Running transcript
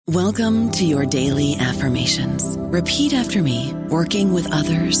Welcome to your daily affirmations. Repeat after me. Working with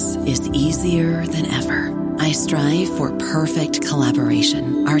others is easier than ever. I strive for perfect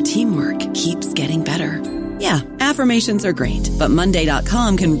collaboration. Our teamwork keeps getting better. Yeah, affirmations are great, but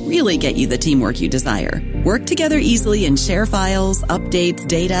Monday.com can really get you the teamwork you desire. Work together easily and share files, updates,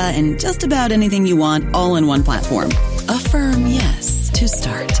 data, and just about anything you want all in one platform. Affirm yes to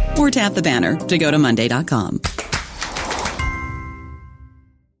start, or tap the banner to go to Monday.com.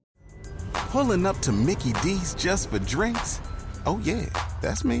 Pulling up to Mickey D's just for drinks? Oh yeah,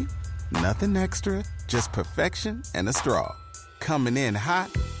 that's me. Nothing extra, just perfection and a straw. Coming in hot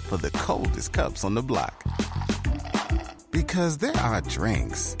for the coldest cups on the block. Because there are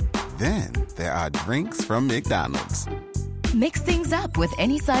drinks. Then there are drinks from McDonald's. Mix things up with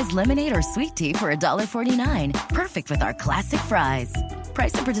any size lemonade or sweet tea for $1.49. Perfect with our classic fries.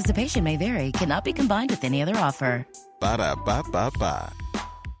 Price and participation may vary. Cannot be combined with any other offer. Ba-da-ba-ba-ba.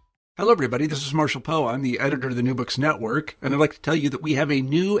 Hello, everybody. This is Marshall Poe. I'm the editor of the New Books Network, and I'd like to tell you that we have a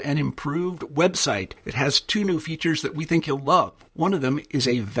new and improved website. It has 2 new features that we think you'll love. One of them is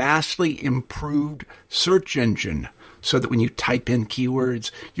a vastly improved search engine, so that when you type in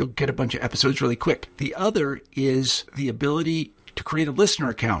keywords, you'll get a bunch of episodes really quick. The other is the ability to create a listener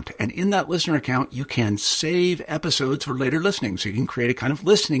account. And in that listener account, you can save episodes for later listening. So you can create a kind of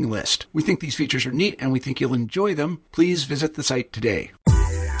listening list. We think these features are neat, and we think you'll enjoy them. Please visit the site today.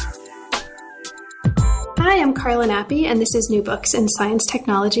 Hi, I'm Carla Nappi, and this is New Books in Science,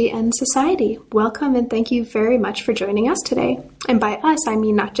 Technology, and Society. Welcome, and thank you very much for joining us today. And by us, I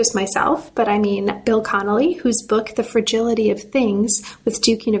mean not just myself, but I mean Bill Connolly, whose book, The Fragility of Things, with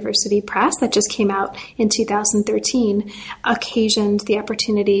Duke University Press, that just came out in 2013, occasioned the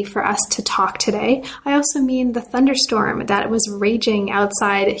opportunity for us to talk today. I also mean the thunderstorm that was raging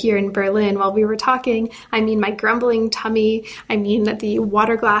outside here in Berlin while we were talking. I mean my grumbling tummy. I mean the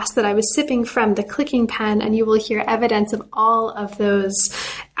water glass that I was sipping from, the clicking pen, and you will hear evidence of all of those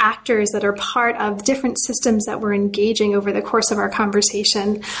actors that are part of different systems that we're engaging over the course of our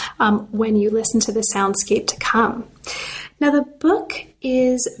conversation when you listen to the soundscape to come. Now, the book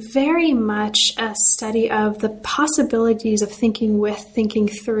is very much a study of the possibilities of thinking with, thinking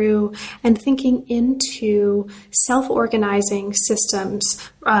through, and thinking into self-organizing systems,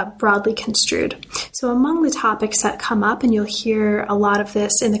 broadly construed. So among the topics that come up, and you'll hear a lot of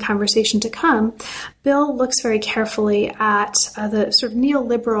this in the conversation to come, Bill looks very carefully at the sort of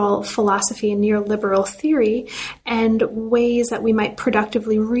neoliberal philosophy and neoliberal theory and ways that we might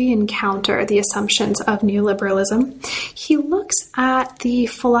productively re-encounter the assumptions of neoliberalism. He looks at the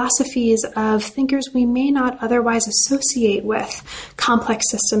philosophies of thinkers we may not otherwise associate with complex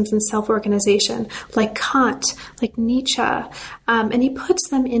systems and self-organization, like Kant, like Nietzsche, and he puts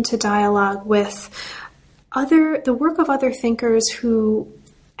them into dialogue with the work of other thinkers who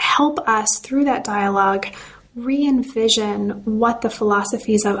help us through that dialogue re-envision what the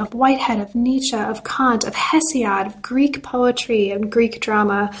philosophies of Whitehead, of Nietzsche, of Kant, of Hesiod, of Greek poetry and Greek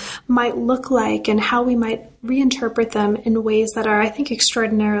drama might look like, and how we might reinterpret them in ways that are, I think,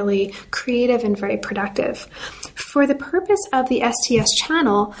 extraordinarily creative and very productive. For the purpose of the STS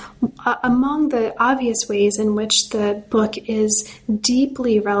channel, among the obvious ways in which the book is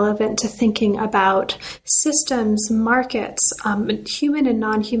deeply relevant to thinking about systems, markets, human and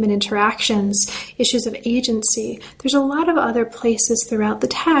non-human interactions, issues of agency, there's a lot of other places throughout the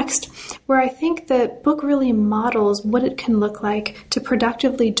text where I think the book really models what it can look like to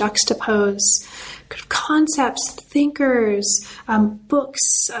productively juxtapose concepts, thinkers, books,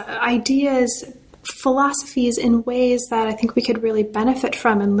 ideas, philosophies in ways that I think we could really benefit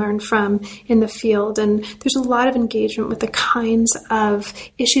from and learn from in the field. And there's a lot of engagement with the kinds of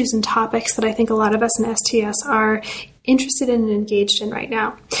issues and topics that I think a lot of us in STS are interested in and engaged in right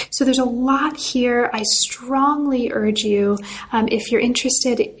now. So there's a lot here. I strongly urge you, if you're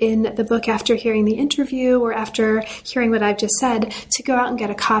interested in the book after hearing the interview or after hearing what I've just said, to go out and get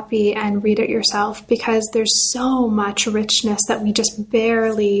a copy and read it yourself, because there's so much richness that we just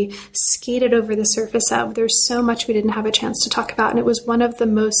barely skated over the surface of. There's so much we didn't have a chance to talk about, and it was one of the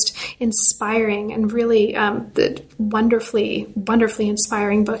most inspiring and really wonderfully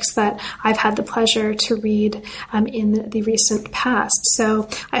inspiring books that I've had the pleasure to read in the recent past. So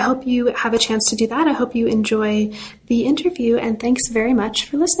I hope you have a chance to do that. I hope you enjoy the interview, and thanks very much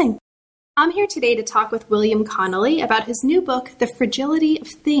for listening. I'm here today to talk with William Connolly about his new book, The Fragility of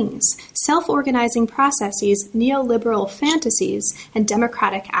Things, Self-Organizing Processes, Neoliberal Fantasies, and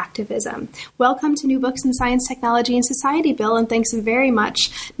Democratic Activism. Welcome to New Books in Science, Technology, and Society, Bill, and thanks very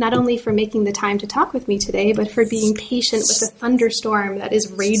much not only for making the time to talk with me today, but for being patient with the thunderstorm that is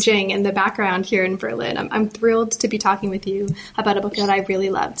raging in the background here in Berlin. I'm thrilled to be talking with you about a book that I really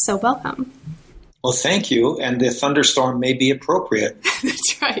loved, so welcome. Well, thank you, and the thunderstorm may be appropriate.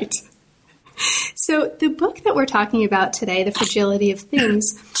 That's right. So the book that we're talking about today, The Fragility of Things,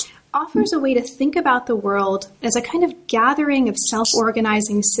 offers a way to think about the world as a kind of gathering of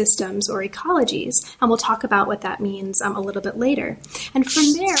self-organizing systems or ecologies, and we'll talk about what that means a little bit later. And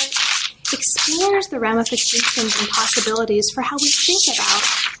from there, explores the ramifications and possibilities for how we think about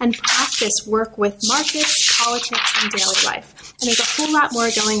and practice work with markets, politics, and daily life. And there's a whole lot more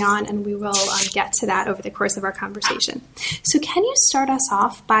going on, and we will get to that over the course of our conversation. So can you start us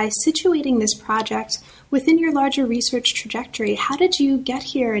off by situating this project within your larger research trajectory? How did you get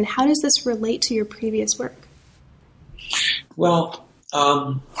here, and how does this relate to your previous work? Well,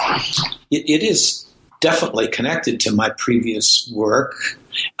 it is definitely connected to my previous work.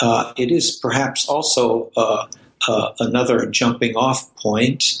 It is perhaps also another jumping off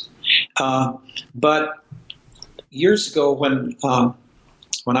point. But years ago when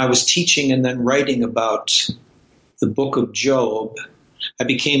I was teaching and then writing about the book of Job, I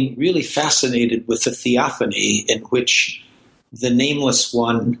became really fascinated with the theophany in which the Nameless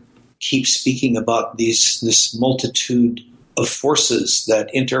One keeps speaking about this multitude of forces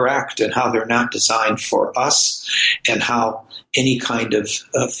that interact and how they're not designed for us, and how any kind of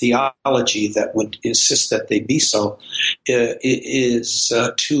theology that would insist that they be so is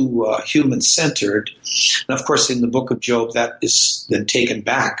too human-centered. And of course, in the book of Job, that is then taken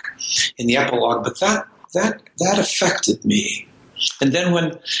back in the epilogue. But that affected me. And then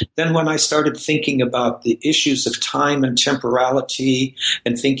when I started thinking about the issues of time and temporality,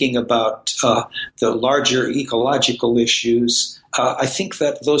 and thinking about the larger ecological issues, I think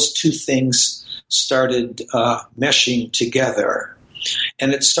that those two things started meshing together.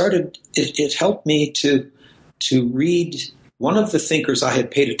 And it helped me to read one of the thinkers I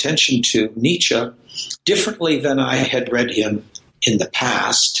had paid attention to, Nietzsche, differently than I had read him in the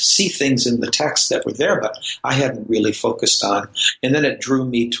past, to see things in the text that were there, but I hadn't really focused on. And then it drew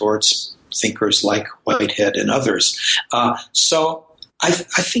me towards thinkers like Whitehead and others. So I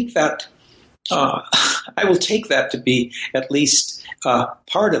think that I will take that to be at least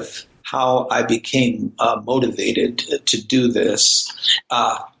part of how I became motivated to do this,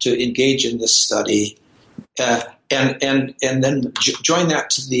 to engage in this study, and then join that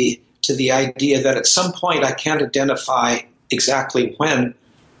to the idea that at some point I can't identify exactly when,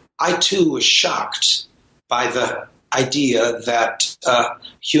 I too was shocked by the idea that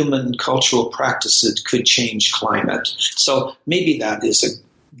human cultural practices could change climate. So maybe that is a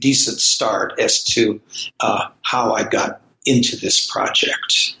decent start as to how I got into this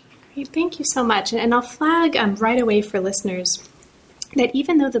project. Great, thank you so much. And I'll flag right away for listeners that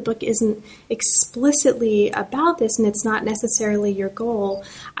even though the book isn't explicitly about this and it's not necessarily your goal,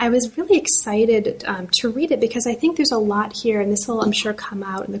 I was really excited to read it because I think there's a lot here, and this will, I'm sure, come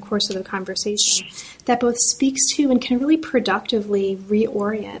out in the course of the conversation, that both speaks to and can really productively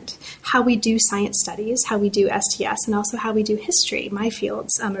reorient how we do science studies, how we do STS, and also how we do history, my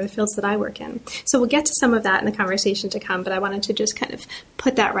fields, or the fields that I work in. So we'll get to some of that in the conversation to come, but I wanted to just kind of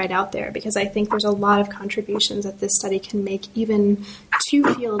put that right out there because I think there's a lot of contributions that this study can make even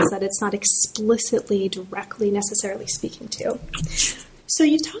to fields that it's not explicitly, directly, necessarily speaking to. So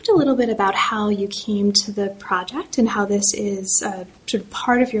you talked a little bit about how you came to the project and how this is sort of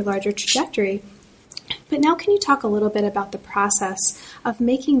part of your larger trajectory. But now can you talk a little bit about the process of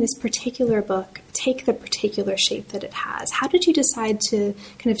making this particular book take the particular shape that it has? How did you decide to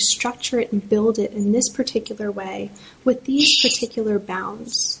kind of structure it and build it in this particular way with these particular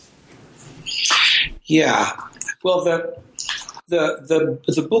bounds? Yeah, well,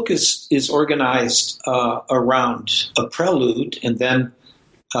 the book is organized around a prelude, and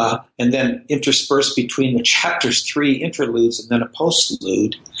then interspersed between the chapters 3 interludes and then a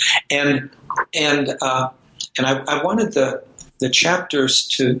postlude, and I wanted the chapters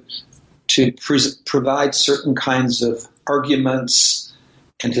to provide certain kinds of arguments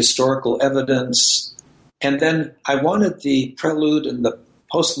and historical evidence, and then I wanted the prelude and the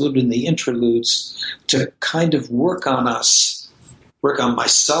postlude and the interludes to kind of work on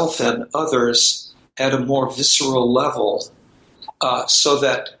myself and others at a more visceral level, so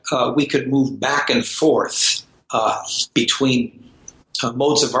that we could move back and forth between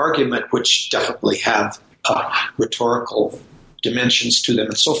modes of argument which definitely have rhetorical dimensions to them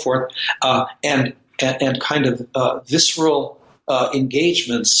and so forth, and kind of visceral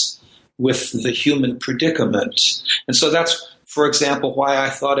engagements with the human predicament. And so that's, for example, why I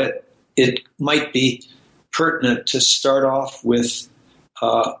thought it might be pertinent to start off with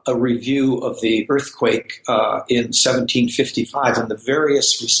a review of the earthquake in 1755 and the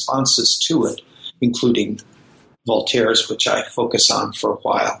various responses to it, including Voltaire's, which I focus on for a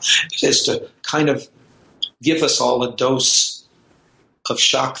while, is to kind of give us all a dose of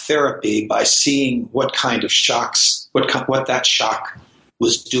shock therapy by seeing what kind of shocks, what that shock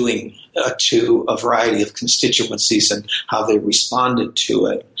was doing to a variety of constituencies and how they responded to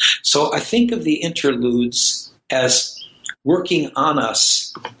it. So I think of the interludes as working on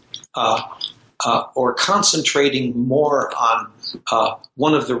us or concentrating more on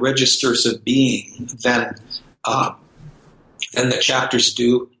one of the registers of being than the chapters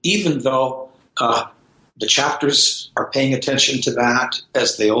do, even though the chapters are paying attention to that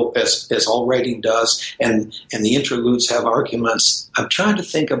as all writing does, and the interludes have arguments. I'm trying to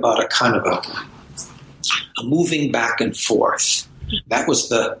think about a kind of a moving back and forth. That was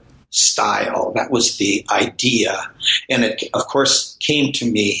the style. That was the idea, and it, of course, came to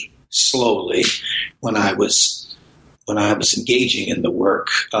me slowly when I was engaging in the work.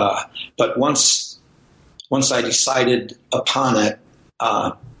 But once I decided upon it,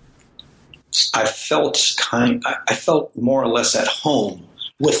 I felt more or less at home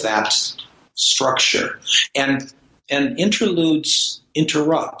with that structure, and interludes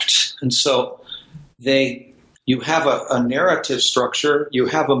interrupt, and so you have a narrative structure, you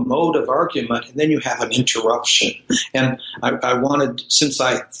have a mode of argument, and then you have an interruption. And I wanted, since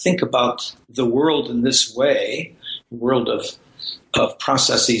I think about the world in this way, the world of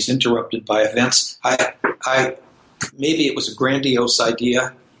processes interrupted by events, I maybe it was a grandiose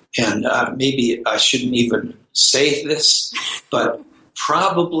idea. And maybe I shouldn't even say this, but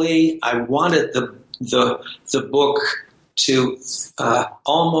probably I wanted the book to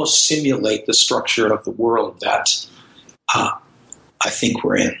almost simulate the structure of the world that I think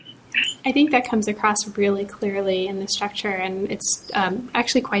we're in. I think that comes across really clearly in the structure, and it's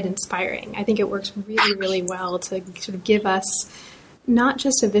actually quite inspiring. I think it works really, really well to sort of give us not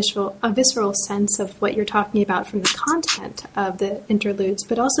just a visceral sense of what you're talking about from the content of the interludes,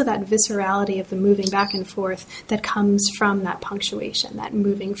 but also that viscerality of the moving back and forth that comes from that punctuation, that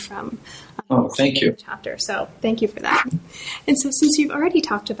moving from thank you. Chapter. So thank you for that. And so since you've already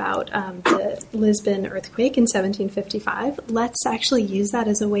talked about the Lisbon earthquake in 1755, let's actually use that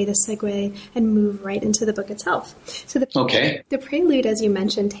as a way to segue and move right into the book itself. So the prelude, as you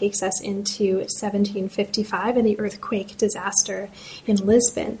mentioned, takes us into 1755 and the earthquake disaster in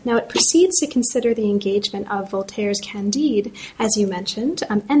Lisbon. Now, it proceeds to consider the engagement of Voltaire's Candide, as you mentioned,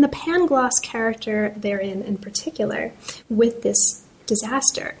 and the Pangloss character therein in particular with this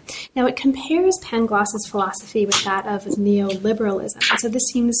disaster. Now, it compares Pangloss's philosophy with that of neoliberalism, so this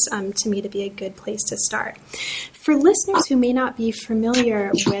seems to me to be a good place to start. For listeners who may not be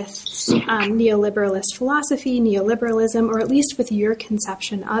familiar with neoliberalist philosophy, neoliberalism, or at least with your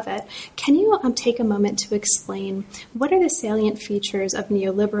conception of it, can you take a moment to explain what are the salient features of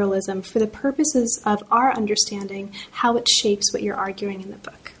neoliberalism for the purposes of our understanding how it shapes what you're arguing in the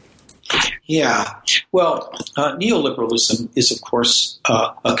book? Yeah. Well, neoliberalism is, of course,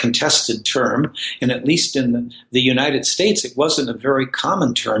 a contested term, and at least in the United States, it wasn't a very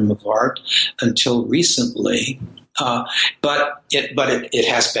common term of art until recently. But it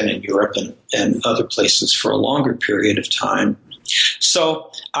has been in Europe and other places for a longer period of time.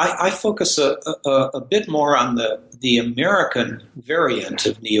 So I focus a bit more on the American variant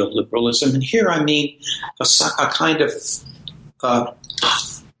of neoliberalism, and here I mean a kind of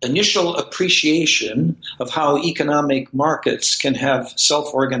initial appreciation of how economic markets can have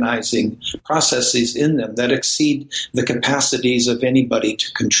self-organizing processes in them that exceed the capacities of anybody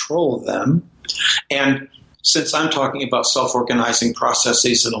to control them. And since I'm talking about self-organizing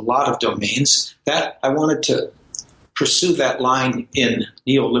processes in a lot of domains, that I wanted to pursue that line in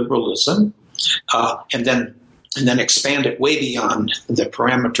neoliberalism, and then expand it way beyond the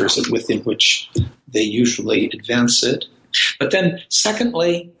parameters within which they usually advance it. But then,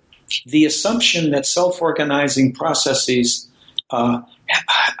 secondly, the assumption that self-organizing processes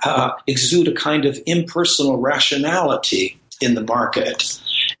exude a kind of impersonal rationality in the market.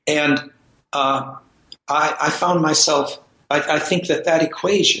 And I found myself, I think that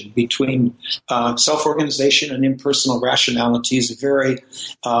equation between self-organization and impersonal rationality is a very,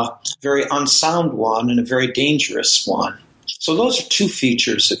 very unsound one and a very dangerous one. So those are two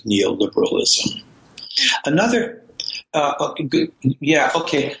features of neoliberalism. Another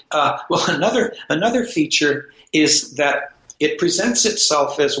feature is that it presents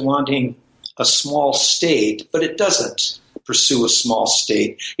itself as wanting a small state, but it doesn't pursue a small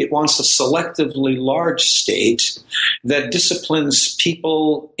state. It wants a selectively large state that disciplines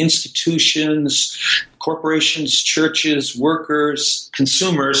people, institutions, corporations, churches, workers,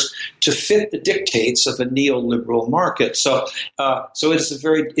 consumers to fit the dictates of a neoliberal market. So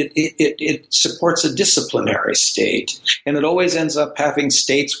it supports a disciplinary state, and it always ends up having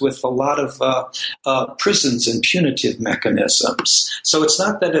states with a lot of prisons and punitive mechanisms. So it's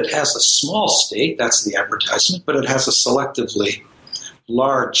not that it has a small state, that's the advertisement, but it has a selectively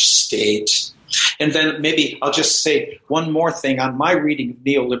large state. And then maybe I'll just say one more thing on my reading of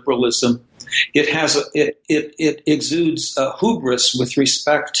neoliberalism. It exudes hubris with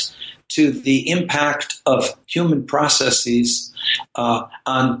respect to the impact of human processes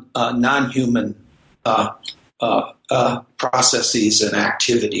on non-human processes and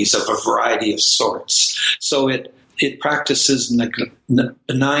activities of a variety of sorts. So it practices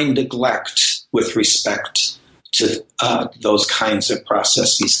benign neglect with respect to those kinds of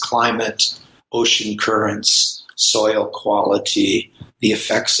processes: climate, ocean currents, soil quality, the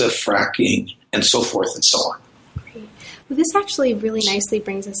effects of fracking, and so forth and so on. Great. Well, this actually really nicely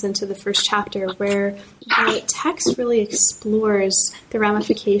brings us into the first chapter, where the text really explores the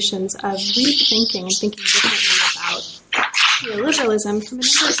ramifications of rethinking and thinking differently about neoliberalism from a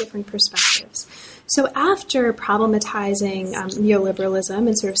number of different perspectives. So after problematizing neoliberalism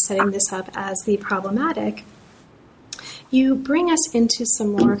and sort of setting this up as the problematic, you bring us into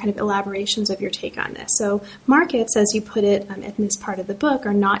some more kind of elaborations of your take on this. So markets, as you put it in this part of the book,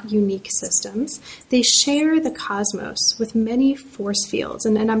 are not unique systems. They share the cosmos with many force fields.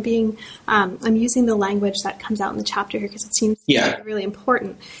 And I'm using the language that comes out in the chapter here because it seems really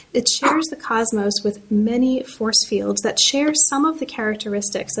important. It shares the cosmos with many force fields that share some of the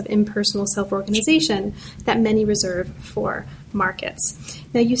characteristics of impersonal self-organization that many reserve for markets.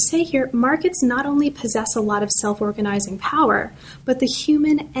 Now, you say here, markets not only possess a lot of self-organizing power, but the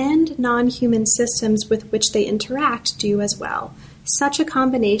human and non-human systems with which they interact do as well. Such a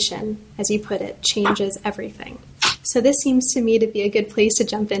combination, as you put it, changes everything. So this seems to me to be a good place to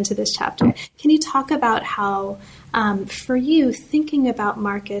jump into this chapter. Can you talk about how, for you, thinking about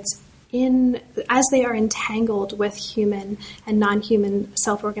markets as they are entangled with human and non-human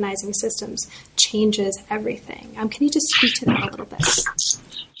self-organizing systems changes everything? Can you just speak to that a little bit?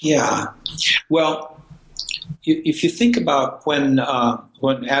 Yeah. Well, if you think about when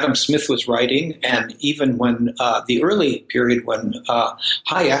Adam Smith was writing, and even when the early period when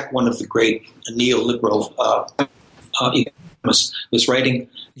Hayek, one of the great neoliberal economists, was writing,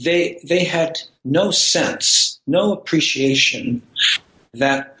 they had no sense, no appreciation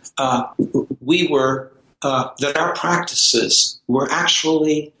that that our practices were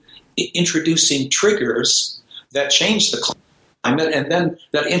actually introducing triggers that changed the climate, and then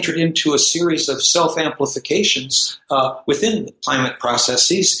that entered into a series of self-amplifications within the climate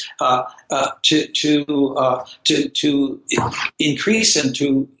processes to increase and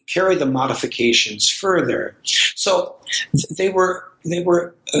to carry the modifications further. So they were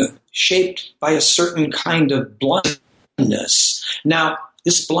shaped by a certain kind of blindness. Now,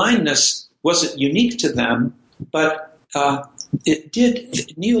 this blindness wasn't unique to them, but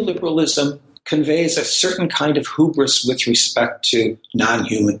neoliberalism conveys a certain kind of hubris with respect to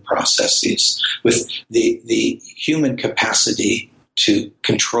non-human processes, with the human capacity to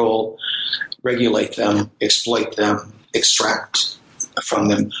control, regulate them, exploit them, extract from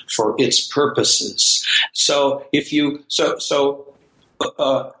them for its purposes. So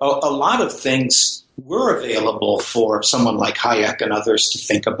a lot of things were available for someone like Hayek and others to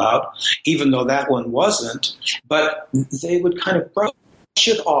think about, even though that one wasn't, but they would kind of brush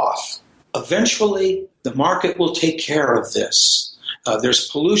it off. Eventually, the market will take care of this. There's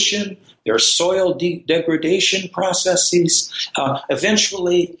pollution, there's soil degradation processes.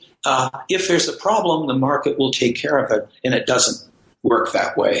 Eventually, if there's a problem, the market will take care of it, and it doesn't work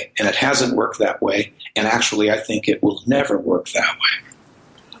that way, and it hasn't worked that way, and actually I think it will never work that way.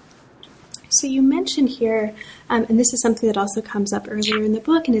 So you mentioned here, and this is something that also comes up earlier in the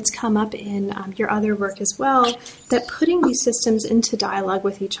book, and it's come up in your other work as well, that putting these systems into dialogue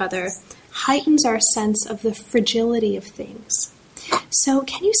with each other heightens our sense of the fragility of things. So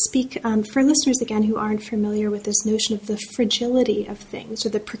can you speak, for listeners, again, who aren't familiar with this notion of the fragility of things or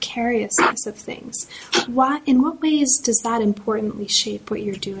the precariousness of things? In what ways does that importantly shape what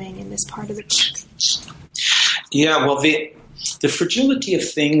you're doing in this part of the book? Yeah, well, the fragility of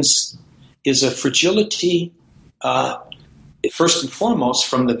things is a fragility, first and foremost,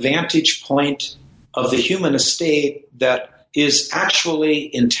 from the vantage point of the human estate that is actually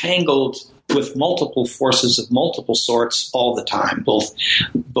entangled with multiple forces of multiple sorts all the time, both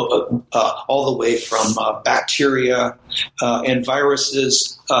all the way from bacteria and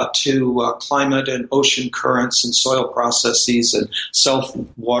viruses to climate and ocean currents and soil processes and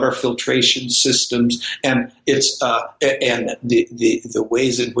self-water filtration systems, and it's and the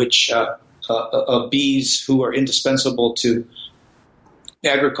ways in which bees, who are indispensable to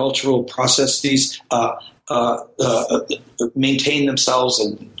agricultural processes, maintain themselves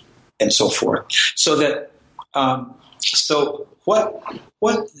and so forth. So that so what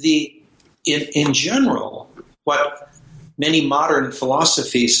in general, what many modern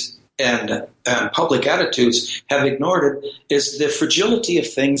philosophies and public attitudes have ignored is the fragility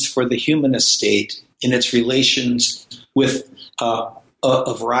of things for the human estate in its relations with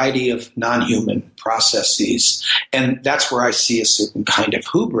a variety of non-human processes. And that's where I see a certain kind of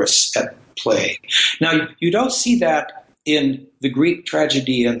hubris at play. Now, you don't see that in the Greek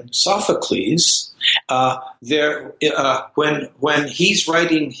tragedy in Sophocles. When he's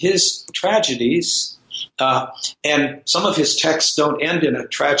writing his tragedies, and some of his texts don't end in a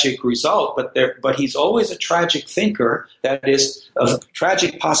tragic result, but he's always a tragic thinker. That is, a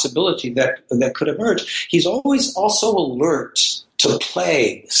tragic possibility that could emerge. He's always also alert to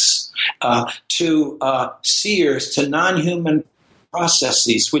plagues, to seers, to non-human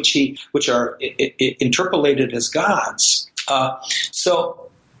processes, which are interpolated as gods.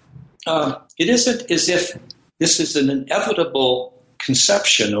 So it isn't as if this is an inevitable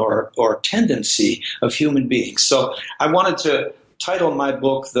conception or tendency of human beings. So I wanted to title my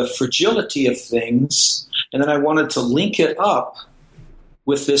book "The Fragility of Things," and then I wanted to link it up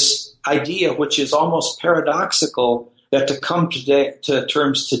with this idea, which is almost paradoxical, that to come to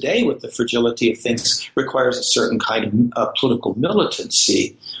terms today with the fragility of things requires a certain kind of political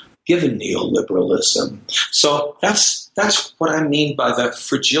militancy, given neoliberalism. So that's what I mean by the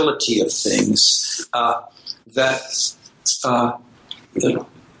fragility of things. The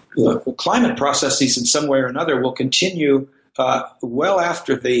climate processes, in some way or another, will continue well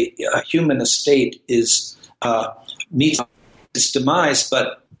after the human estate meets its demise,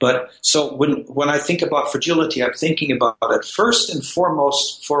 But so when I think about fragility, I'm thinking about it first and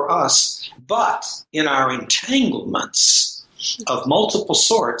foremost for us, but in our entanglements of multiple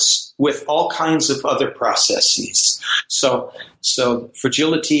sorts with all kinds of other processes. So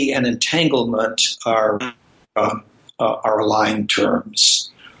fragility and entanglement are aligned terms.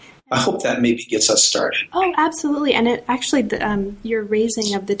 I hope that maybe gets us started. Oh, absolutely. And it actually, your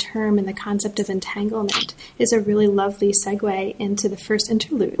raising of the term and the concept of entanglement is a really lovely segue into the first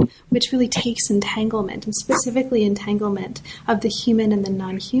interlude, which really takes entanglement, and specifically entanglement of the human and the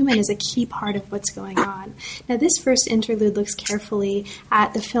non-human, as a key part of what's going on. Now, this first interlude looks carefully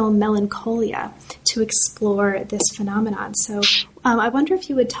at the film Melancholia to explore this phenomenon. So I wonder if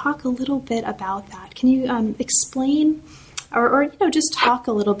you would talk a little bit about that. Can you explain or just talk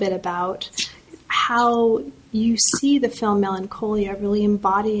a little bit about how you see the film Melancholia really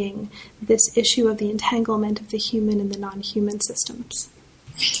embodying this issue of the entanglement of the human and the non-human systems?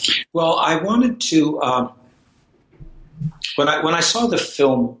 Well, I wanted to, when I saw the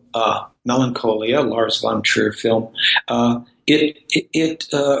film Melancholia, Lars von Trier film, it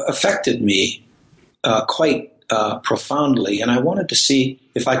affected me quite profoundly, and I wanted to see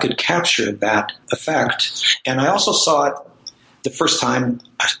if I could capture that effect. And I also saw it the first time.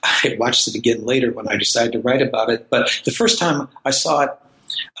 I watched it again later when I decided to write about it, but the first time I saw it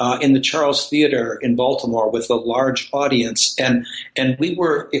in the Charles Theater in Baltimore with a large audience, and we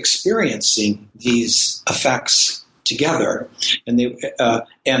were experiencing these effects together, and they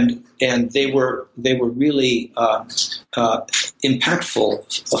were really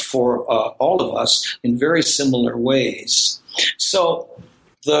impactful for all of us in very similar ways. So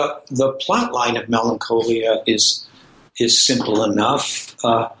the plot line of Melancholia is simple enough.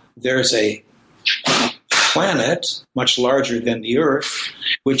 There's a planet much larger than the Earth,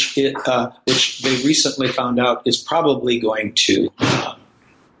 which they recently found out is probably going to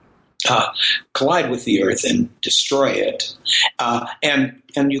collide with the Earth and destroy it. And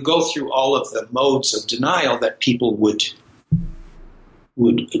you go through all of the modes of denial that people would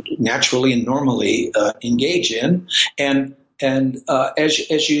naturally and normally engage in, and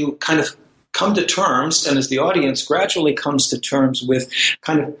as you kind of come to terms, and as the audience gradually comes to terms with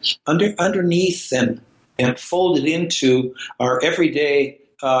kind of underneath and folded into our everyday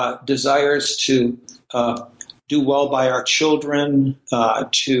desires to do well by our children,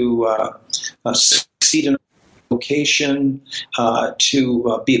 to succeed in our vocation,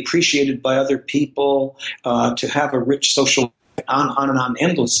 to be appreciated by other people, to have a rich social on and on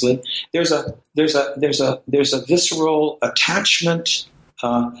endlessly. There's a visceral attachment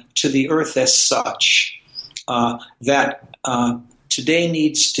to the earth as such, that today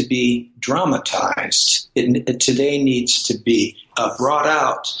needs to be dramatized. It today needs to be brought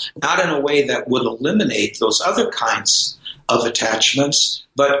out, not in a way that would eliminate those other kinds of attachments,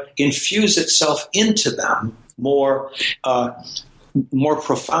 but infuse itself into them more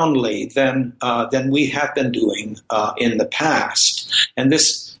profoundly than we have been doing in the past. And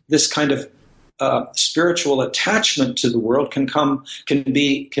this kind of spiritual attachment to the world can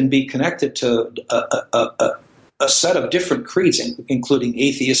be connected to a set of different creeds, including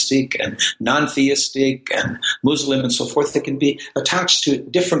atheistic and non-theistic and Muslim and so forth. That can be attached to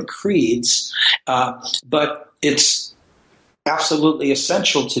different creeds, but it's absolutely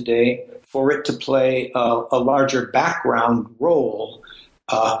essential today for it to play a larger background role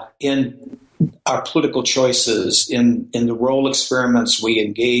in our political choices, in the role experiments we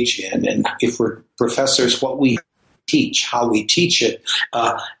engage in, and if we're professors, what we teach, how we teach it,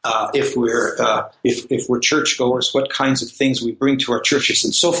 if we're churchgoers, what kinds of things we bring to our churches,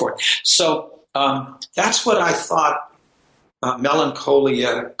 and so forth. So that's what I thought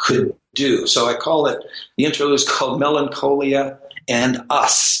Melancholia could do. So I call it, the interlude is called Melancholia and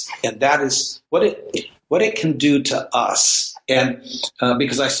Us, and that is what it can do to us. And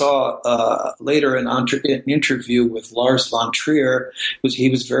because I saw later an interview with Lars von Trier, he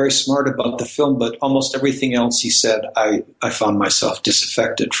was very smart about the film, but almost everything else he said, I found myself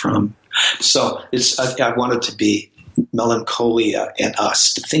disaffected from. So I wanted to be Melancholia and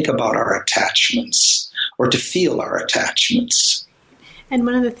Us, to think about our attachments or to feel our attachments. And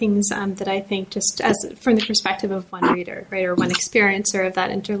one of the things that I think, just as from the perspective of one reader, right, or one experiencer of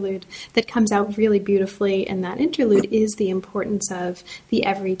that interlude, that comes out really beautifully in that interlude is the importance of the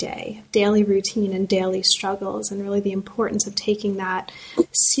everyday, daily routine and daily struggles, and really the importance of taking that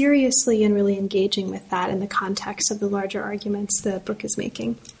seriously and really engaging with that in the context of the larger arguments the book is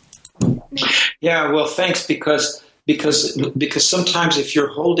making. Yeah, well, thanks, because sometimes if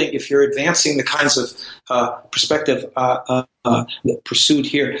you're advancing the kinds of perspective pursued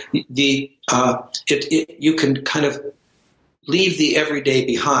here, you can kind of leave the everyday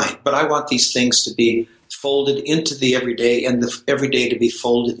behind. But I want these things to be folded into the everyday, and the everyday to be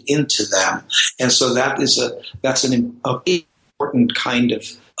folded into them. And so that's an important kind of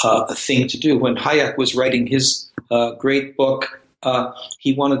a thing to do. When Hayek was writing his great book,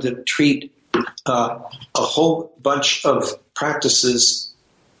 he wanted to treat a whole bunch of practices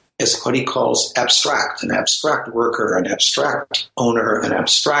as what he calls abstract, an abstract worker, an abstract owner, an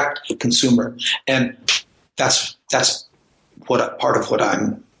abstract consumer. And that's part of what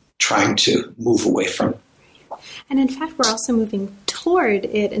I'm trying to move away from. And in fact, we're also moving toward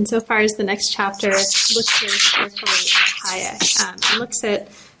it insofar as the next chapter looks very carefully at Hayek. It looks at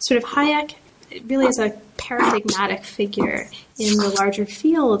sort of Hayek really as a paradigmatic figure in the larger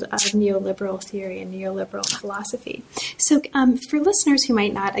field of neoliberal theory and neoliberal philosophy. So for listeners who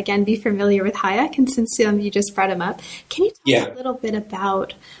might not, again, be familiar with Hayek, and since you just brought him up, can you talk a little bit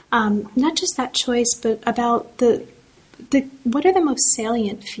about not just that choice, but about the what are the most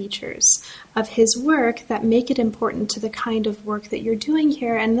salient features of his work that make it important to the kind of work that you're doing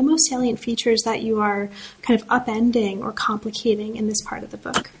here, and the most salient features that you are kind of upending or complicating in this part of the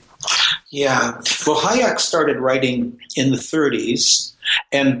book? Yeah. Well, Hayek started writing in the 30s,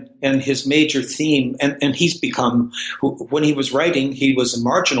 and his major theme, and he's become, when he was writing, he was a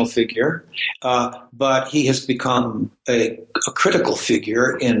marginal figure, but he has become a critical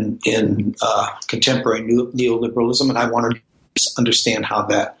figure in contemporary neoliberalism, and I wanted to understand how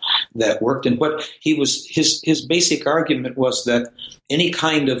that worked. And what he was, his basic argument was that any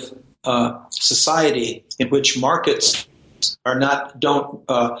kind of society in which markets don't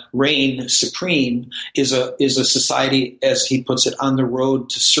reign supreme is a society, as he puts it, on the road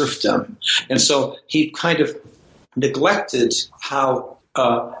to serfdom. And so he kind of neglected how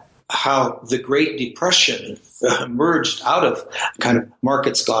the Great Depression emerged out of kind of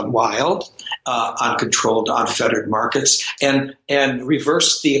markets gone wild, uncontrolled, unfettered markets, and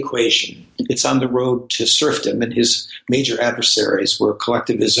reversed the equation. It's on the road to serfdom, and his major adversaries were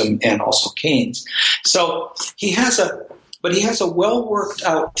collectivism and also Keynes. So he has a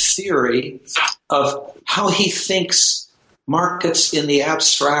well-worked-out theory of how he thinks markets in the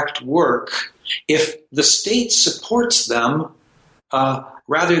abstract work. If the state supports them,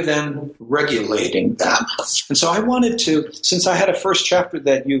 rather than regulating them. And so I wanted to, since I had a first chapter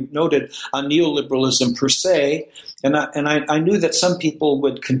that you noted on neoliberalism per se, and I knew that some people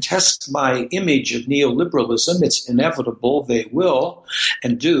would contest my image of neoliberalism. It's inevitable, they will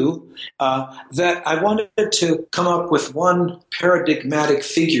and do, that I wanted to come up with one paradigmatic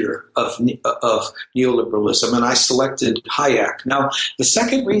figure of neoliberalism, and I selected Hayek. Now, the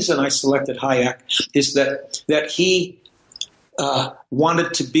second reason I selected Hayek is that he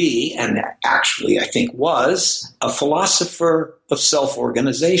wanted to be, and actually I think was, a philosopher of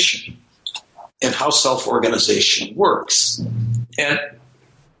self-organization and how self-organization works. But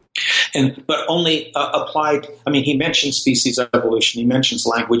only applied, I mean, he mentions species evolution, he mentions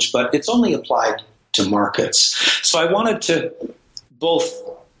language, but it's only applied to markets. So I wanted to both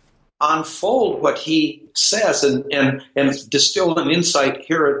unfold what he says and distill an insight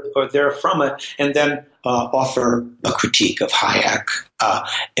here or there from it, and then offer a critique of Hayek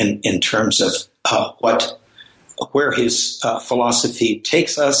in terms of where his philosophy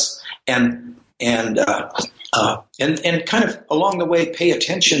takes us, and kind of along the way pay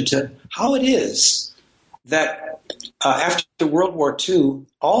attention to how it is that after World War II,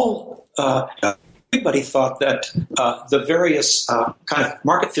 everybody thought that the various kind of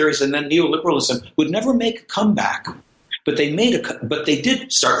market theories and then neoliberalism would never make a comeback, but they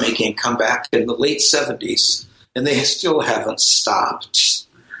did start making a comeback in the late 70s, and they still haven't stopped.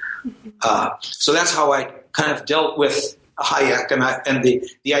 So that's how I kind of dealt with Hayek, and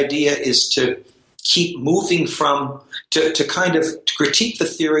the idea is to keep moving to kind of critique the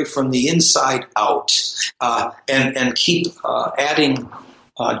theory from the inside out, and keep adding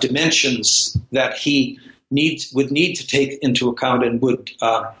dimensions that he would need to take into account, and would,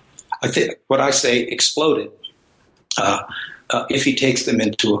 I think, what I say, exploded if he takes them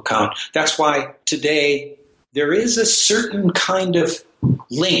into account. That's why today there is a certain kind of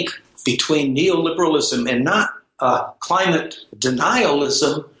link between neoliberalism and not climate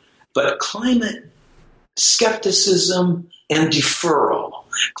denialism, but climate skepticism and deferral.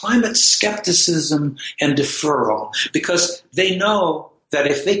 Climate skepticism and deferral, because they know that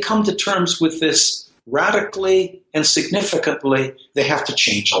if they come to terms with this radically and significantly, they have to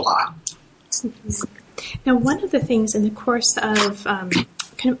change a lot. Now, one of the things in the course of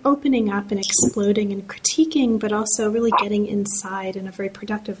kind of opening up and exploding and critiquing, but also really getting inside in a very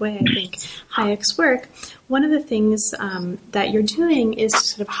productive way, I think, Hayek's work, one of the things that you're doing is to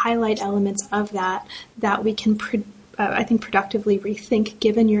sort of highlight elements of that we can, I think, productively rethink,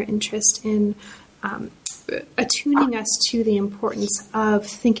 given your interest in attuning us to the importance of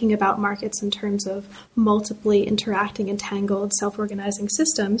thinking about markets in terms of multiply interacting, entangled, self-organizing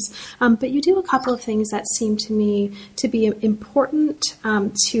systems. But you do a couple of things that seem to me to be important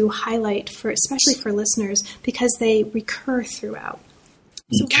to highlight, especially for listeners, because they recur throughout.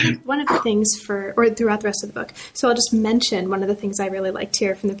 So one of the things throughout the rest of the book. So I'll just mention one of the things I really liked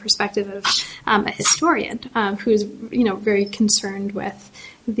here from the perspective of a historian who's very concerned with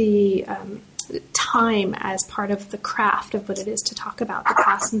the time as part of the craft of what it is to talk about the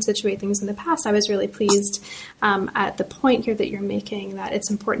past and situate things in the past. I was really pleased at the point here that you're making, that it's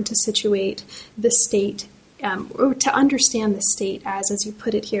important to situate the state, or to understand the state as you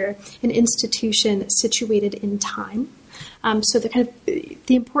put it here, an institution situated in time. So the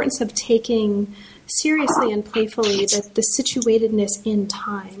importance of taking seriously and playfully the situatedness in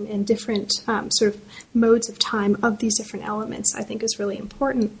time and different sort of modes of time of these different elements, I think, is really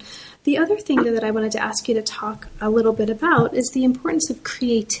important. The other thing that I wanted to ask you to talk a little bit about is the importance of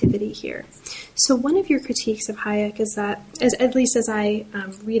creativity here. So one of your critiques of Hayek is that, at least as I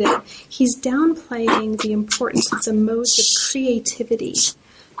read it, he's downplaying the importance of the modes of creativity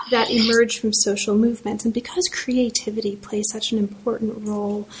that emerge from social movements. And because creativity plays such an important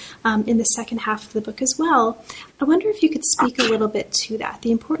role in the second half of the book as well, I wonder if you could speak a little bit to that,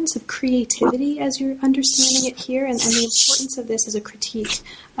 the importance of creativity as you're understanding it here, and the importance of this as a critique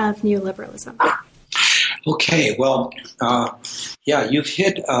of neoliberalism. Okay, well, you've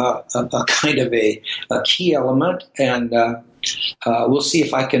hit a kind of a key element, and we'll see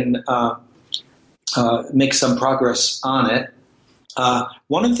if I can make some progress on it.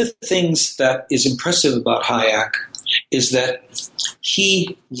 One of the things that is impressive about Hayek is that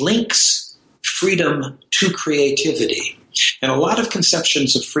he links freedom to creativity. And a lot of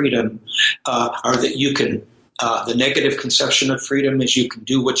conceptions of freedom are that you can, the negative conception of freedom is you can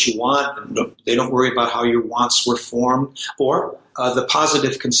do what you want, and they don't worry about how your wants were formed. Or the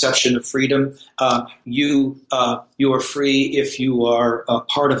positive conception of freedom, you are free if you are a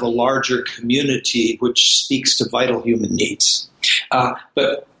part of a larger community which speaks to vital human needs.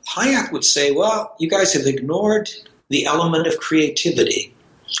 But Hayek would say, well, you guys have ignored the element of creativity.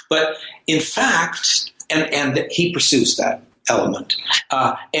 But in fact, and he pursues that element.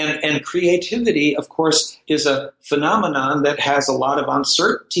 And creativity, of course, is a phenomenon that has a lot of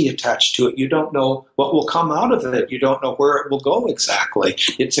uncertainty attached to it. You don't know what will come out of it. You don't know where it will go exactly.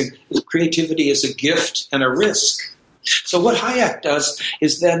 Creativity is a gift and a risk. So what Hayek does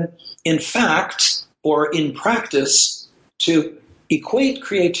is then, in fact, or in practice, to equate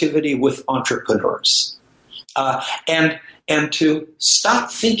creativity with entrepreneurs. And to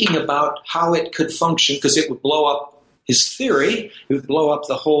stop thinking about how it could function, because it would blow up his theory, it would blow up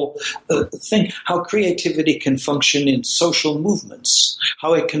the whole thing, how creativity can function in social movements,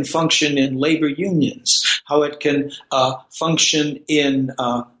 how it can function in labor unions, how it can function in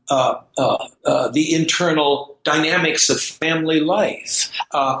the internal dynamics of family life,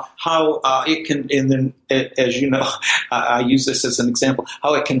 how it can, and then, as you know, I use this as an example,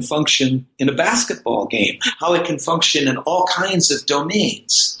 how it can function in a basketball game, how it can function in all kinds of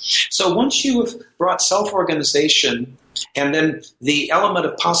domains. So once you have brought self-organization and then the element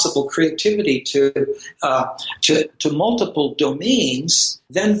of possible creativity to multiple domains,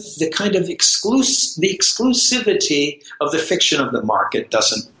 then the kind of exclusivity of the fiction of the market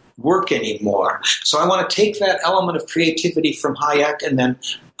doesn't work anymore. So I want to take that element of creativity from Hayek and then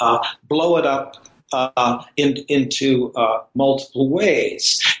blow it up into multiple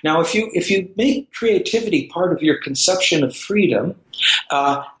ways. Now, if you make creativity part of your conception of freedom,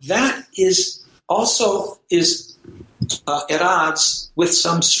 that is also at odds with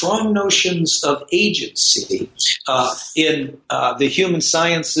some strong notions of agency in the human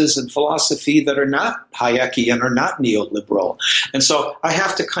sciences and philosophy that are not Hayekian or not neoliberal. And so I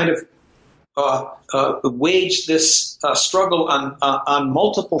have to kind of wage this struggle on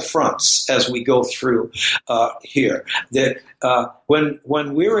multiple fronts as we go through here. That when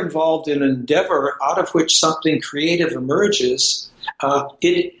we're involved in an endeavor out of which something creative emerges,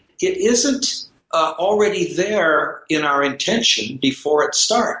 it isn't already there in our intention before it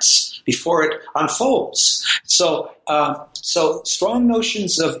starts, before it unfolds. So strong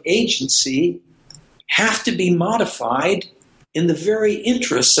notions of agency have to be modified in the very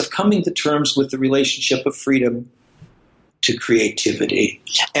interests of coming to terms with the relationship of freedom to creativity.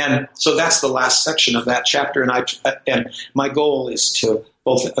 And so that's the last section of that chapter. And my goal is to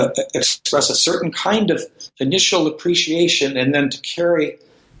both express a certain kind of initial appreciation and then to carry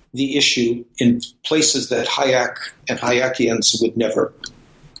the issue in places that Hayek and Hayekians would never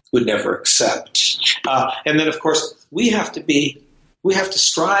accept. And then, of course, we have to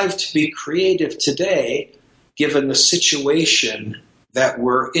strive to be creative today, given the situation that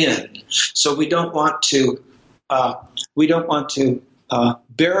we're in. So we don't want to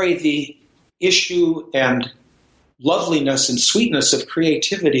bury the issue and loveliness and sweetness of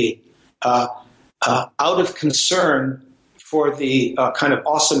creativity out of concern for the kind of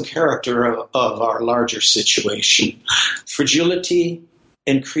awesome character of our larger situation. Fragility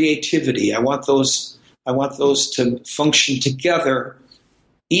and creativity. I want those to function together,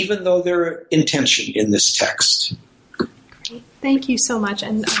 even though they're in tension in this text. Great. Thank you so much.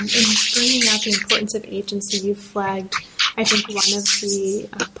 And in bringing out the importance of agency, you flagged, I think, one of the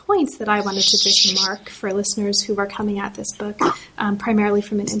points that I wanted to just mark for listeners who are coming at this book, primarily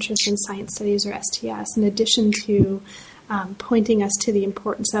from an interest in science studies or STS, in addition to pointing us to the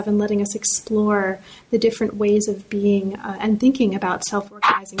importance of and letting us explore the different ways of being and thinking about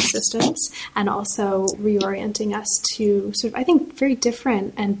self-organizing systems, and also reorienting us to sort of, I think, very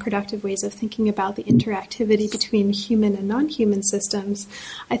different and productive ways of thinking about the interactivity between human and non-human systems.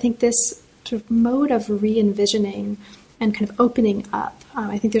 I think this sort of mode of re-envisioning and kind of opening up.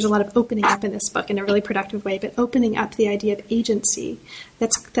 I think there's a lot of opening up in this book in a really productive way, but opening up the idea of agency,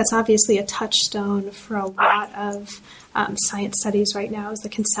 that's obviously a touchstone for a lot of science studies right now, is the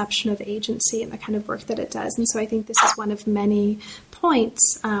conception of agency and the kind of work that it does. And so I think this is one of many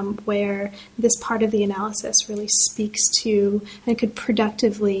points where this part of the analysis really speaks to and could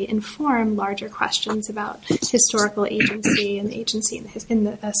productively inform larger questions about historical agency and agency in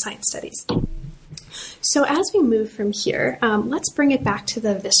the science studies. So as we move from here, let's bring it back to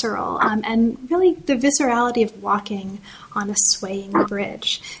the visceral and really the viscerality of walking on a swaying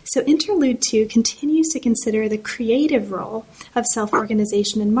bridge. So Interlude 2 continues to consider the creative role of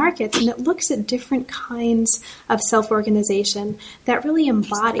self-organization in markets, and it looks at different kinds of self-organization that really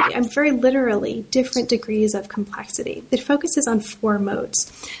embody, and very literally, different degrees of complexity. It focuses on 4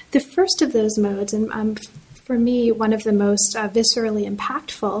 modes. The first of those modes, and for me, one of the most viscerally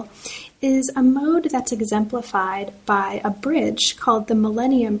impactful, is a mode that's exemplified by a bridge called the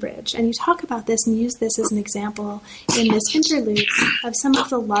Millennium Bridge. And you talk about this and use this as an example in this interlude of some of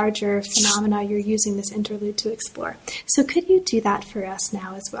the larger phenomena you're using this interlude to explore. So could you do that for us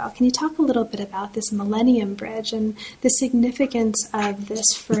now as well? Can you talk a little bit about this Millennium Bridge and the significance of this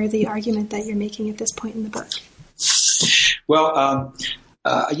for the argument that you're making at this point in the book? Well,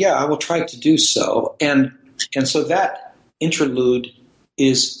 yeah, I will try to do so. And so that interlude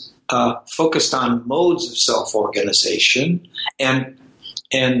is focused on modes of self-organization, and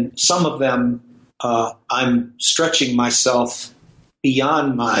some of them I'm stretching myself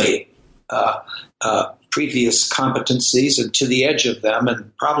beyond my previous competencies and to the edge of them,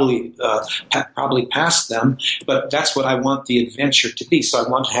 and probably past them. But that's what I want the adventure to be. So I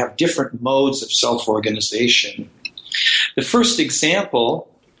want to have different modes of self-organization. The first example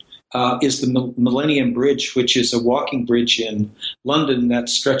is the Millennium Bridge, which is a walking bridge in London that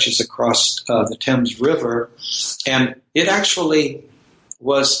stretches across the Thames River. And it actually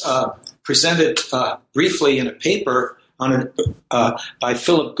was presented briefly in a paper by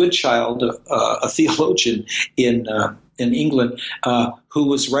Philip Goodchild, a theologian in England, who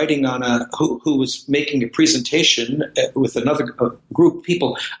was writing on who was making a presentation with another group of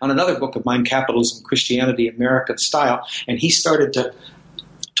people on another book of mine, Capitalism, Christianity, American Style, and he started to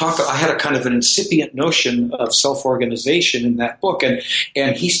I had a kind of an incipient notion of self-organization in that book, and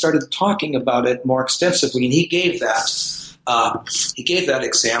he started talking about it more extensively, and he gave that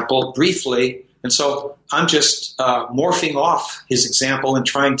example briefly, and so I'm just morphing off his example and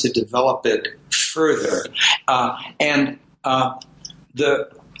trying to develop it further. And the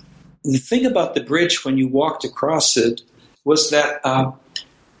thing about the bridge when you walked across it was that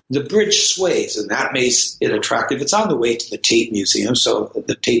the bridge sways, and that makes it attractive. It's on the way to the Tate Museum, so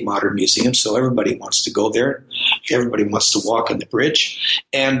the Tate Modern Museum, so everybody wants to go there. Everybody wants to walk on the bridge,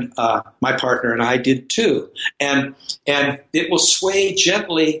 and my partner and I did too. And it will sway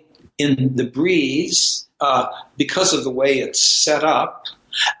gently in the breeze because of the way it's set up,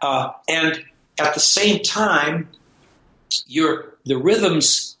 and at the same time, the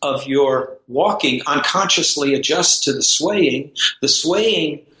rhythms of your walking unconsciously adjust to the swaying. The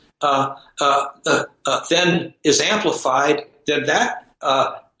swaying then is amplified. Then that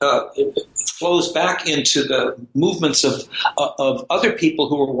flows back into the movements of other people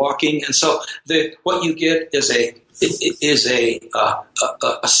who are walking, and so what you get is a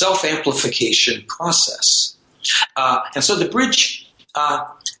self-amplification process. And so the bridge,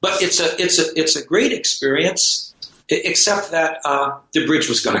 but it's a great experience, except that the bridge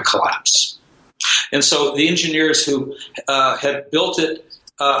was going to collapse. And so the engineers who had built it,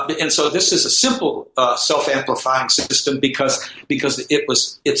 and so this is a simple self-amplifying system because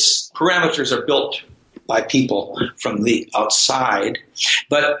its parameters are built by people from the outside.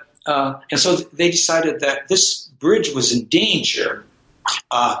 But and so they decided that this bridge was in danger,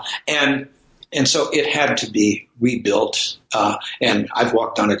 and so it had to be rebuilt. And I've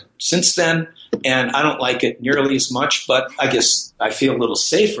walked on it since then, and I don't like it nearly as much, but I guess I feel a little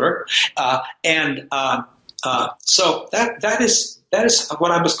safer. So that is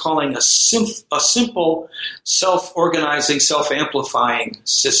what I was calling a simple self-organizing, self-amplifying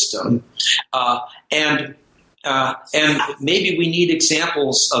system, and maybe we need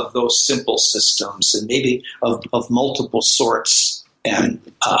examples of those simple systems, and maybe of multiple sorts. And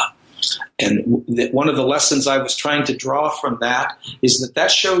one of the lessons I was trying to draw from that is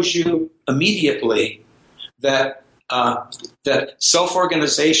that shows you immediately that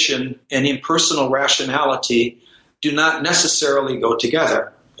self-organization and impersonal rationality do not necessarily go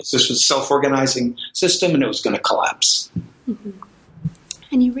together. This was a self-organizing system, and it was going to collapse. Mm-hmm.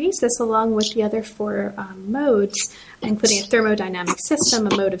 And you raise this along with the other four modes, including a thermodynamic system,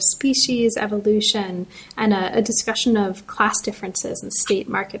 a mode of species, evolution, and a discussion of class differences and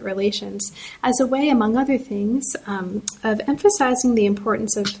state-market relations as a way, among other things, of emphasizing the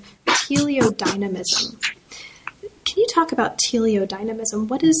importance of teleodynamism. Can you talk about teleodynamism?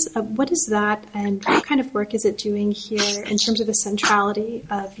 What is that, and what kind of work is it doing here in terms of the centrality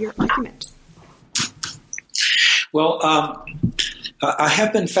of your argument? Well, I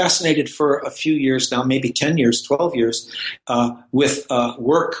have been fascinated for a few years now, maybe 10 years, 12 years, with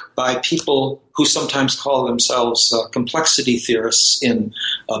work by people who sometimes call themselves complexity theorists in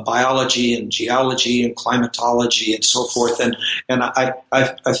biology and geology and climatology and so forth. And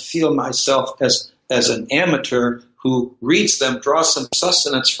I feel myself as an amateur who reads them, draws some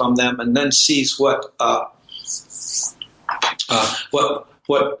sustenance from them, and then sees what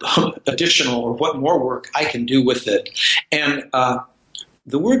additional or what more work I can do with it. And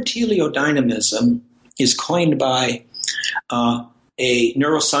the word teleodynamism is coined by a a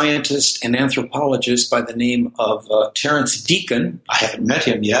neuroscientist and anthropologist by the name of Terence Deacon. I haven't met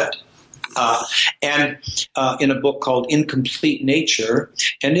him yet. And in a book called Incomplete Nature.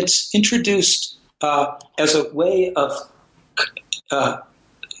 And it's introduced as a way of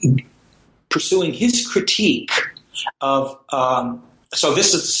pursuing his critique of so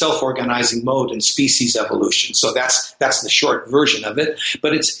this is the self-organizing mode in species evolution. So that's the short version of it.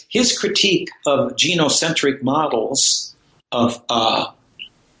 But it's his critique of genocentric models of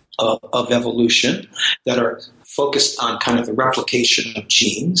evolution that are focused on kind of the replication of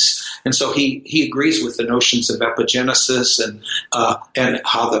genes. And so he agrees with the notions of epigenesis and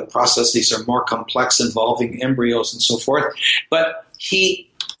how the processes are more complex involving embryos and so forth. But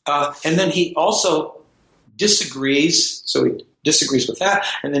and then he also disagrees. So he disagrees with that,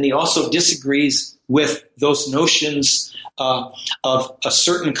 and then he also disagrees with those notions of a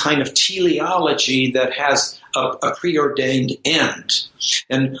certain kind of teleology that has a preordained end.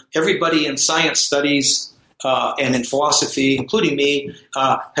 And everybody in science studies and in philosophy, including me,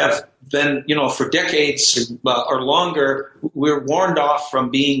 have been, for decades or longer, we're warned off from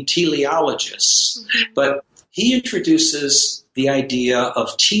being teleologists. Mm-hmm. But he introduces the idea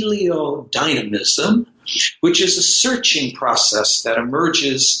of teleodynamism, which is a searching process that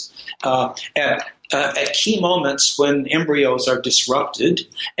emerges at key moments when embryos are disrupted,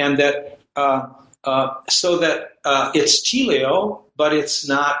 and that so that it's teleo, but it's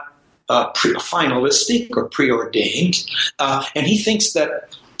not finalistic or preordained. And he thinks that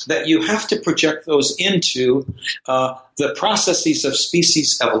you have to project those into the processes of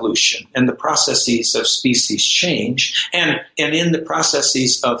species evolution and the processes of species change, and in the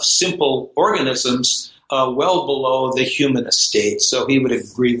processes of simple organisms well below the human estate. So he would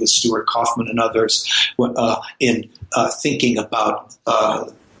agree with Stuart Kauffman and others in thinking about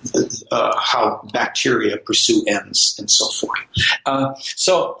how bacteria pursue ends and so forth.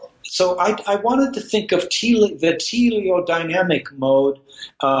 So I wanted to think of the teleodynamic mode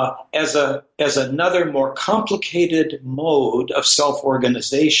as another more complicated mode of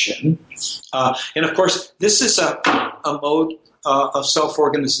self-organization. And of course, this is a mode of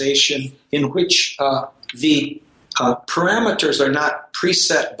self-organization in which the parameters are not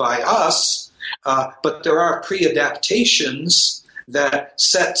preset by us, but there are pre-adaptations that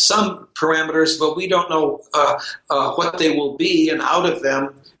set some parameters, but we don't know what they will be, and out of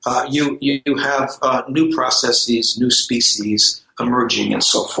them you have new processes, new species emerging, and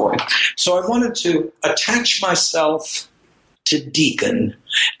so forth. So I wanted to attach myself to Deacon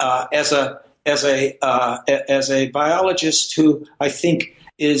as a biologist who I think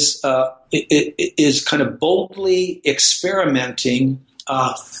is kind of boldly experimenting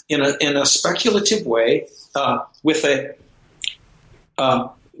in a speculative way with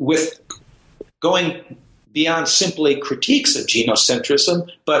going beyond simply critiques of genocentrism,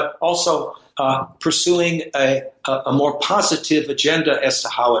 but also pursuing a more positive agenda as to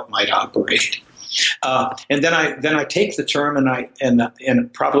how it might operate. And then I take the term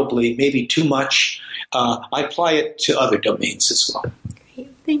and probably maybe too much, I apply it to other domains as well.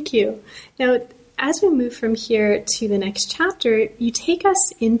 Great. Thank you. Now, as we move from here to the next chapter, you take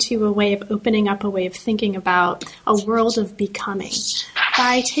us into a way of opening up a way of thinking about a world of becoming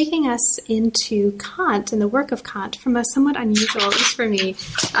by taking us into Kant and the work of Kant from a somewhat unusual, at least for me,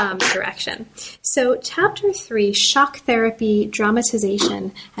 direction. So chapter 3, Shock Therapy,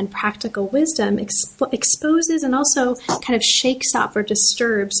 Dramatization, and Practical Wisdom, exposes and also kind of shakes up or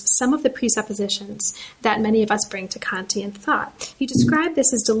disturbs some of the presuppositions that many of us bring to Kantian thought. You describe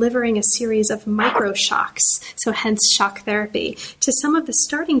this as delivering a series of microshocks, so hence shock therapy, to some of the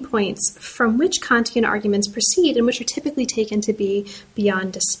starting points from which Kantian arguments proceed and which are typically taken to be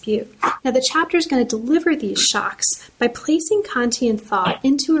beyond dispute. Now, the chapter is going to deliver these shocks by placing Kantian thought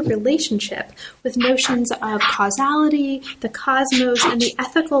into a relationship with notions of causality, the cosmos, and the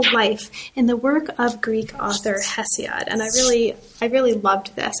ethical life in the work of Greek author Hesiod. And I really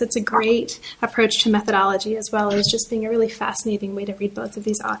loved this. It's a great approach to methodology as well as just being a really fascinating way to read both of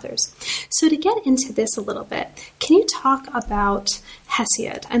these authors. So to get into this a little bit, can you talk about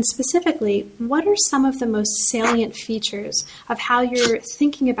Hesiod, and specifically, what are some of the most salient features of how you're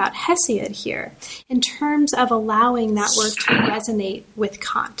thinking about Hesiod here in terms of allowing that work to resonate with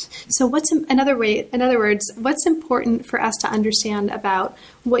Kant? So in other words, what's important for us to understand about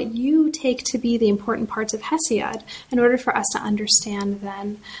what you take to be the important parts of Hesiod in order for us to understand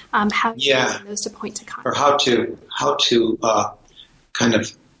then how you're using those to point to Kant? Or how to kind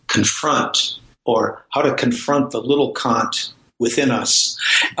of confront, or how to confront the little Kant within us.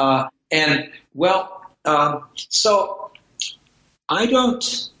 So I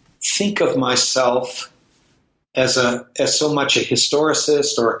don't think of myself as so much a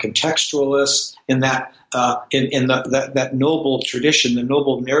historicist or a contextualist in that that noble tradition, the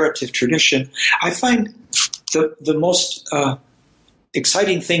noble narrative tradition. I find the most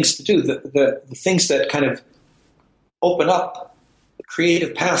exciting things to do, the things that kind of open up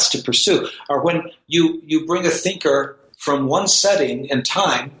creative paths to pursue, are when you bring a thinker from one setting and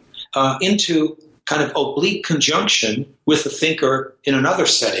time into kind of oblique conjunction with a thinker in another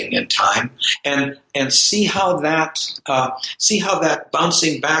setting and time, and see how that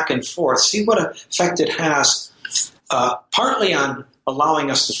bouncing back and forth, see what effect it has, partly on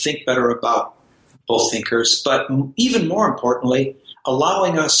allowing us to think better about both thinkers, but even more importantly,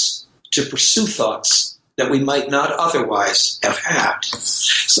 allowing us to pursue thoughts that we might not otherwise have had.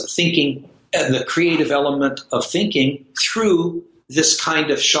 So thinking, the creative element of thinking through this kind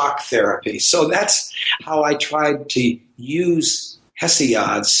of shock therapy. So that's how I tried to use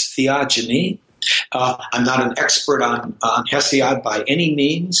Hesiod's theogony. I'm not an expert on Hesiod by any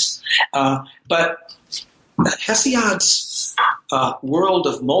means, but Hesiod's world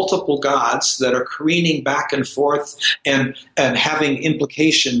of multiple gods that are careening back and forth and having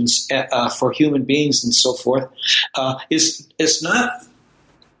implications for human beings and so forth is not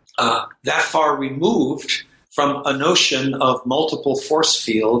that far removed from a notion of multiple force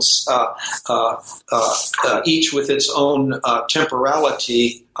fields, each with its own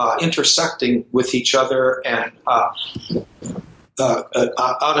temporality, intersecting with each other, and out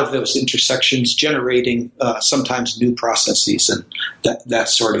of those intersections generating sometimes new processes and that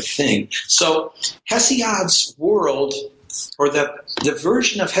sort of thing. So Hesiod's world, or the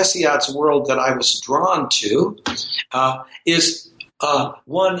version of Hesiod's world that I was drawn to, is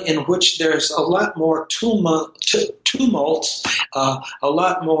one in which there's a lot more tumult, a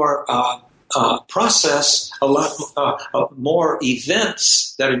lot more process, a lot more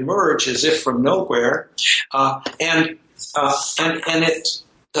events that emerge as if from nowhere, and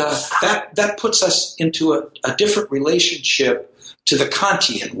that puts us into a different relationship to the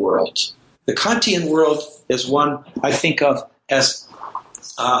Kantian world. The Kantian world is one I think of as,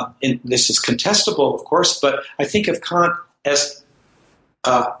 and this is contestable, of course, but I think of Kant as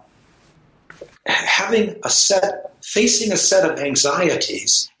facing a set of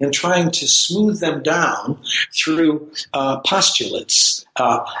anxieties and trying to smooth them down through postulates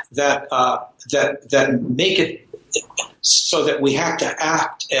that make it so that we have to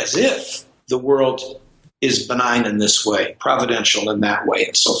act as if the world is benign in this way, providential in that way,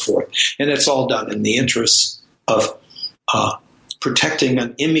 and so forth. And it's all done in the interest of protecting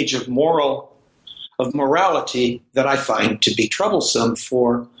an image of morality that I find to be troublesome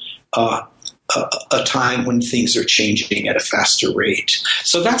for a time when things are changing at a faster rate.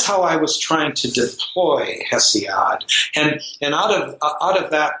 So that's how I was trying to deploy Hesiod, and out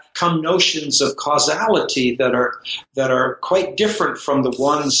of that come notions of causality that are quite different from the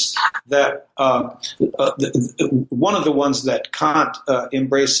ones that one of the ones that Kant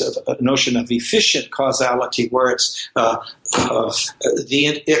embraced, a notion of efficient causality, where it's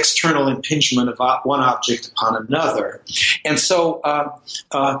the external impingement of one object upon another. And so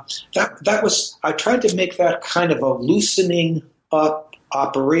that was, I tried to make that kind of a loosening up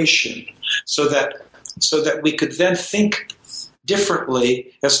operation so that we could then think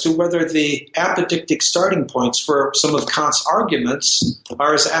differently as to whether the apodictic starting points for some of Kant's arguments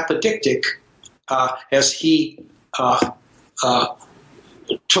are as apodictic as he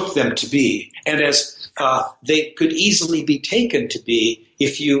took them to be, and as they could easily be taken to be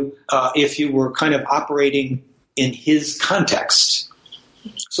if you were kind of operating in his context.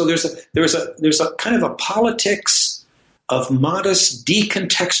 So there's a kind of a politics of modest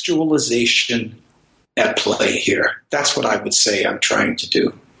decontextualization at play here. That's what I would say I'm trying to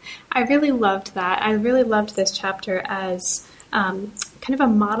do. I really loved that. I really loved this chapter as kind of a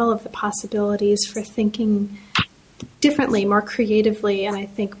model of the possibilities for thinking differently, more creatively, and I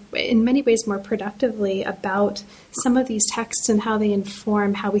think in many ways more productively about some of these texts and how they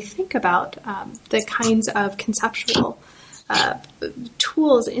inform how we think about the kinds of conceptual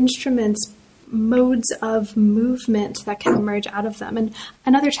tools, instruments, modes of movement that can emerge out of them. And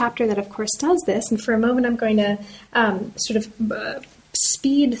another chapter that, of course, does this, and for a moment I'm going to sort of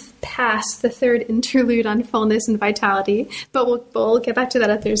speed past the third interlude on fullness and vitality, but we'll get back to that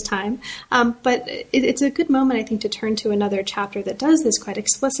if there's time. But it's a good moment, I think, to turn to another chapter that does this quite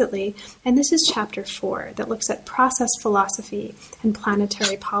explicitly, and this is chapter 4, that looks at process philosophy and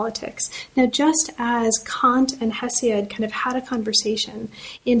planetary politics. Now, just as Kant and Hesiod kind of had a conversation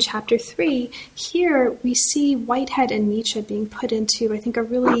in chapter 3, here we see Whitehead and Nietzsche being put into, I think, a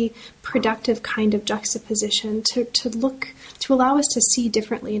really productive kind of juxtaposition to allow us to see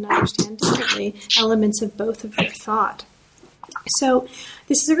differently and understand differently elements of both of their thought. So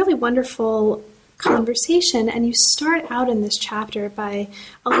this is a really wonderful conversation, and you start out in this chapter by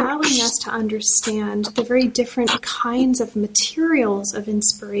allowing us to understand the very different kinds of materials of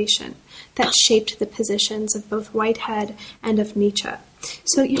inspiration that shaped the positions of both Whitehead and of Nietzsche.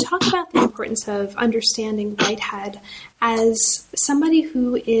 So you talk about the importance of understanding Whitehead as somebody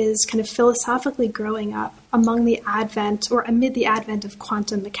who is kind of philosophically growing up amid the advent of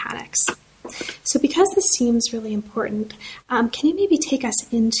quantum mechanics. So because this seems really important, can you maybe take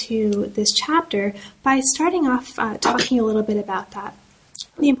us into this chapter by starting off talking a little bit about that?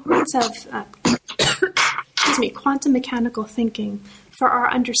 The importance of quantum mechanical thinking for our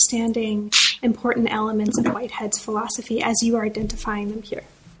understanding important elements of Whitehead's philosophy as you are identifying them here.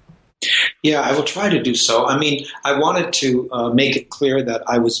 Yeah, I will try to do so. I mean, I wanted to make it clear that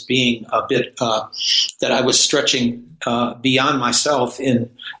I was being a bit, that I was stretching beyond myself in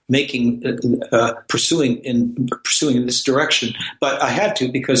pursuing in this direction. But I had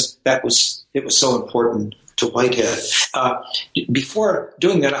to, because it was so important to Whitehead. Before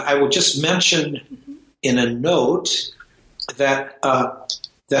doing that, I will just mention in a note that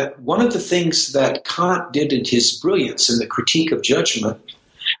one of the things that Kant did in his brilliance in the Critique of Judgment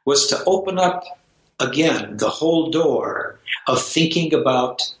was to open up again the whole door of thinking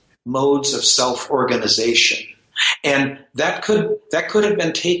about modes of self-organization. And that could have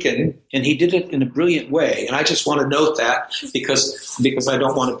been taken, and he did it in a brilliant way. And I just want to note that because I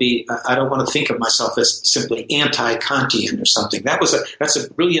don't want to think of myself as simply anti-Kantian or something. That's a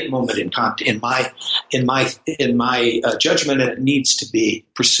brilliant moment in Kant, in my judgment, and it needs to be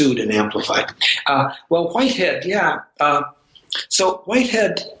pursued and amplified. Well, Whitehead, yeah. So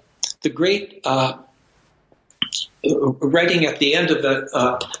Whitehead, the great, writing at the end of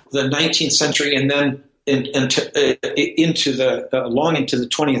the 19th century, and then long into the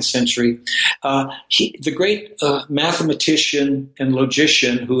 20th century, the great mathematician and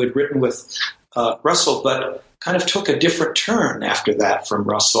logician who had written with Russell, but kind of took a different turn after that from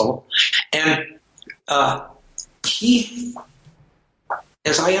Russell, and he,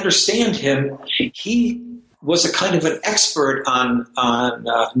 as I understand him, he was a kind of an expert on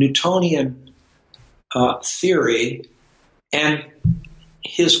Newtonian theory, and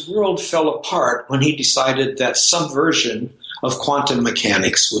his world fell apart when he decided that some version of quantum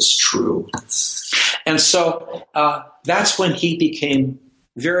mechanics was true. And so that's when he became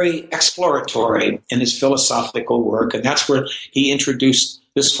very exploratory in his philosophical work, and that's where he introduced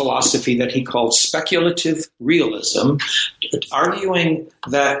this philosophy that he called speculative realism, arguing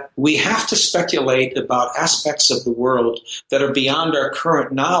that we have to speculate about aspects of the world that are beyond our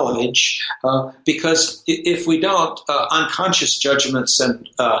current knowledge, because if we don't, unconscious judgments and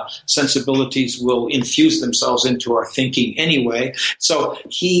sensibilities will infuse themselves into our thinking anyway. So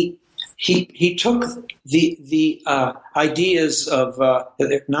he took the ideas of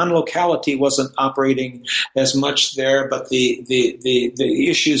non-locality wasn't operating as much there, but the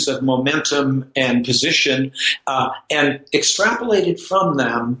issues of momentum and position, and extrapolated from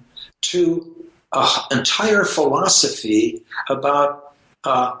them to an entire philosophy about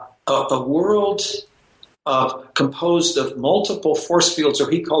a world composed of multiple force fields, or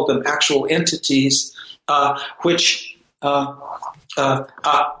he called them actual entities, which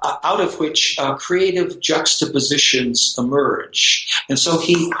out of which creative juxtapositions emerge. And so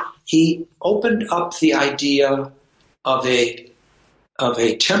he opened up the idea of a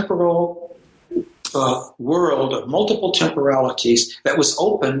temporal world of multiple temporalities that was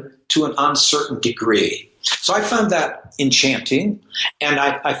open to an uncertain degree. So I found that enchanting, and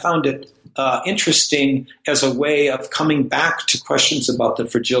I found it interesting as a way of coming back to questions about the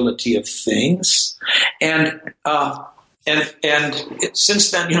fragility of things. And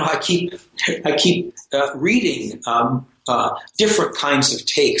since then, I keep reading different kinds of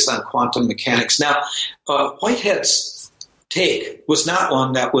takes on quantum mechanics. Now, Whitehead's take was not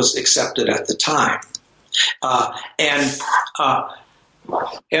one that was accepted at the time, and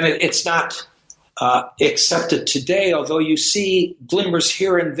it's not accepted today. Although you see glimmers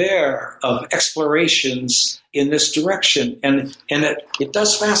here and there of explorations in this direction, and it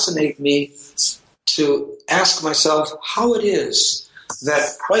does fascinate me to ask myself how it is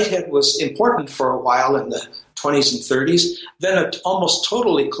that Whitehead was important for a while in the 20s and 30s, then it almost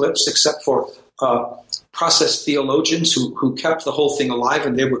total eclipse, except for process theologians who kept the whole thing alive,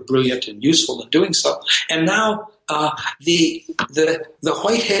 and they were brilliant and useful in doing so. And now the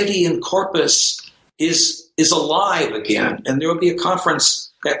Whiteheadian corpus is alive again, and there will be a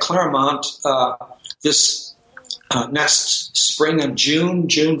conference at Claremont this next spring in June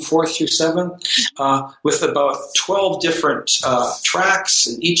 4th through 7th, with about 12 different tracks.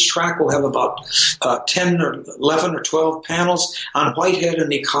 And each track will have about 10 or 11 or 12 panels on Whitehead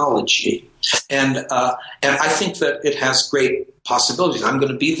and ecology. And I think that it has great possibilities. I'm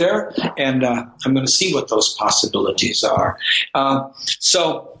going to be there, and I'm going to see what those possibilities are.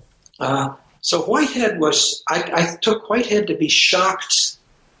 So Whitehead was, I took Whitehead to be shocked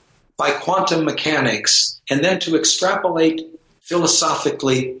by quantum mechanics, and then to extrapolate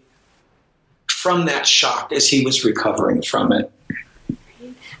philosophically from that shock as he was recovering from it.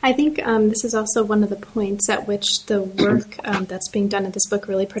 I think this is also one of the points at which the work that's being done in this book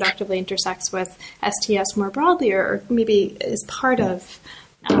really productively intersects with STS more broadly, or maybe is part of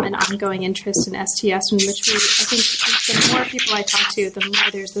an ongoing interest in STS, in which I think the more people I talk to, the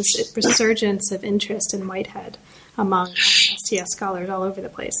more there's this resurgence of interest in Whitehead among STS scholars all over the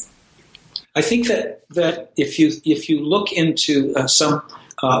place. I think that if you look into some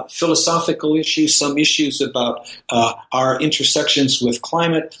philosophical issues, some issues about our intersections with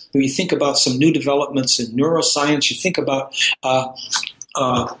climate, when you think about some new developments in neuroscience, you think about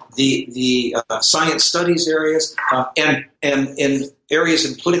the science studies areas, and in areas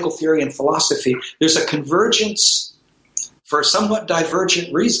in political theory and philosophy, there's a convergence for somewhat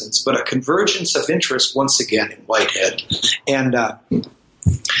divergent reasons, but a convergence of interest once again in Whitehead. And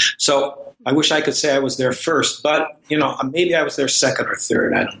so I wish I could say I was there first, but maybe I was there second or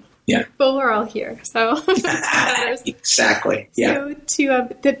third. I don't know. Yeah. But we're all here, so exactly. Yeah. So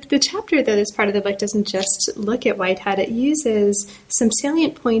the chapter that is part of the book doesn't just look at Whitehead. It uses some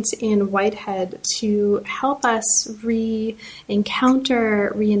salient points in Whitehead to help us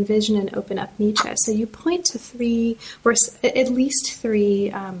re-encounter, re-envision, and open up Nietzsche. So you point to at least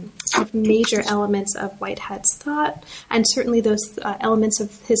three sort of major elements of Whitehead's thought, and certainly those elements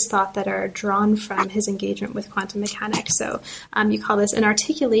of his thought that are drawn from his engagement with quantum mechanics. So you call this an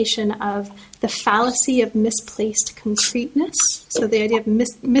articulation of the fallacy of misplaced concreteness. So the idea of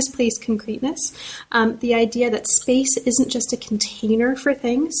misplaced concreteness, the idea that space isn't just a container for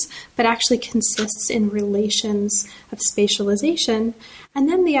things, but actually consists in relations of spatialization. And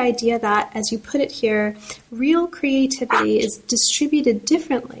then the idea that, as you put it here, real creativity is distributed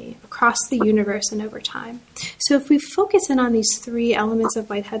differently across the universe and over time. So if we focus in on these three elements of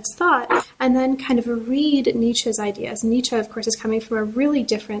Whitehead's thought and then kind of read Nietzsche's ideas, Nietzsche, of course, is coming from a really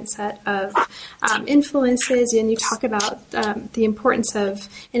different set of influences, and you talk about the importance of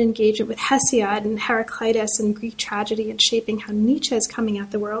an engagement with Hesiod and Heraclitus and Greek tragedy and shaping how Nietzsche is coming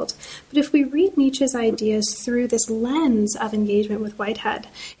at the world. But if we read Nietzsche's ideas through this lens of engagement with Whitehead,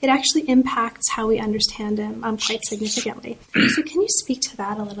 it actually impacts how we understand him quite significantly. So can you speak to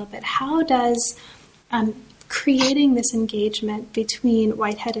that a little bit? How does creating this engagement between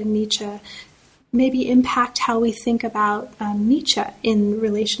Whitehead and Nietzsche maybe impact how we think about Nietzsche in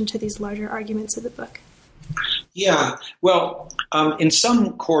relation to these larger arguments of the book? Yeah, well, in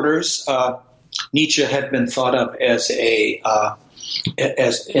some quarters, Nietzsche had been thought of as a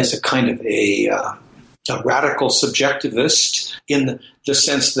kind of a radical subjectivist in the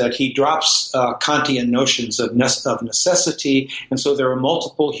sense that he drops Kantian notions of necessity, and so there are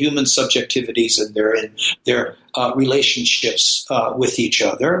multiple human subjectivities, and they're in their relationships with each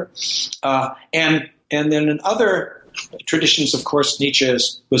other. And then in other traditions, of course, Nietzsche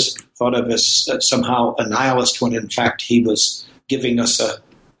was thought of as somehow a nihilist, when in fact he was giving us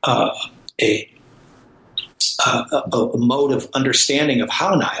a mode of understanding of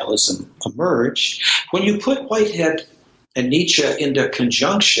how nihilism emerged. When you put Whitehead and Nietzsche into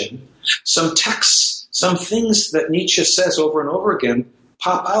conjunction, some texts, some things that Nietzsche says over and over again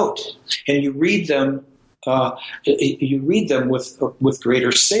pop out, and you read them. You read them with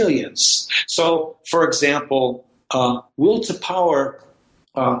greater salience. So, for example, will to power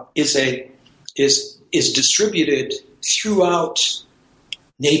is distributed throughout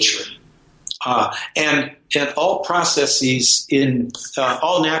nature. And all processes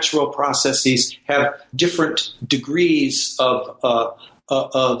all natural processes have different degrees of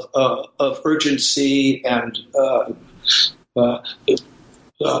urgency and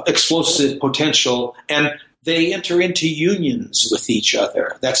explosive potential, and they enter into unions with each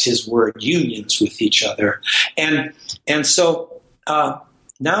other. That's his word, unions with each other. And so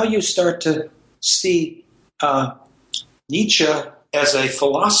now you start to see Nietzsche as a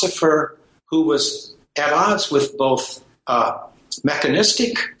philosopher who was at odds with both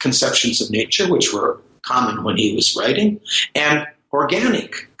mechanistic conceptions of nature, which were common when he was writing, and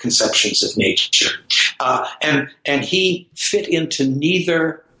organic conceptions of nature. And he fit into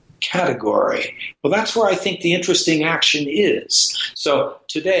neither category. Well, that's where I think the interesting action is. So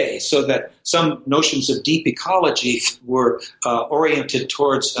today, so that some notions of deep ecology were oriented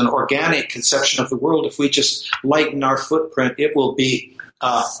towards an organic conception of the world. If we just lighten our footprint, it will be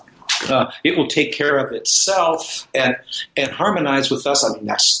it will take care of itself and harmonize with us. I mean,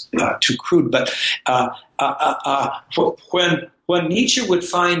 that's too crude, but when Nietzsche would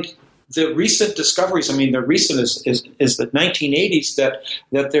find the recent discoveries, I mean, the recent is the 1980s,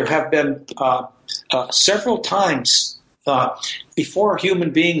 that there have been several times before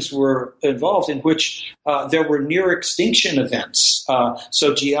human beings were involved in which there were near extinction events.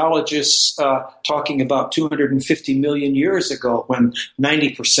 So geologists talking about 250 million years ago when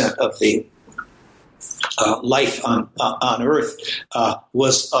 90% of the life on Earth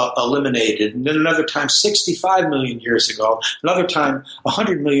was eliminated. And then another time 65 million years ago, another time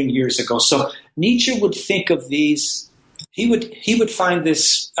 100 million years ago. So Nietzsche would think of these, he would find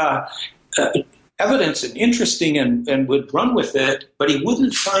this evidence and interesting and would run with it, but he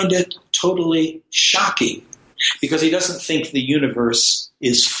wouldn't find it totally shocking because he doesn't think the universe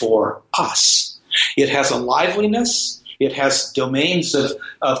is for us. It has a liveliness, it has domains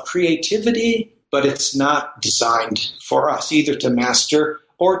of creativity, but it's not designed for us either to master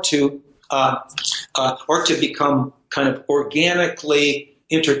or to become kind of organically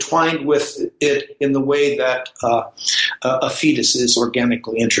intertwined with it in the way that a fetus is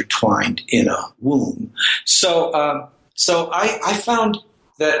organically intertwined in a womb. So I found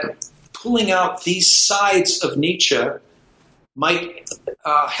that pulling out these sides of Nietzsche might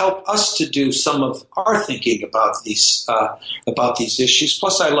help us to do some of our thinking about these issues.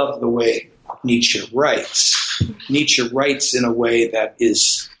 Plus, I love the way Nietzsche writes. Nietzsche writes in a way that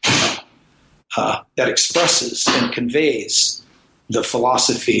is that expresses and conveys the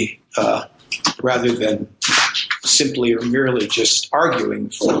philosophy rather than simply or merely just arguing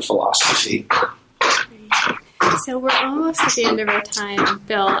for the philosophy. So we're almost at the end of our time,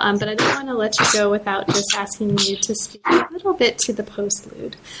 Bill, but I don't want to let you go without just asking you to speak a little bit to the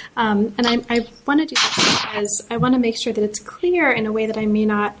postlude. And I want to do this because I want to make sure that it's clear in a way that I may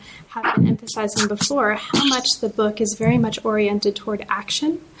not have been emphasizing before how much the book is very much oriented toward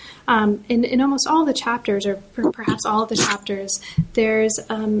action. In almost all the chapters, or perhaps all of the chapters, there's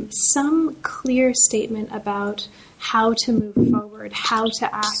some clear statement about how to move forward, how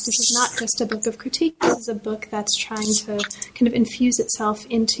to act. This is not just a book of critique. This is a book that's trying to kind of infuse itself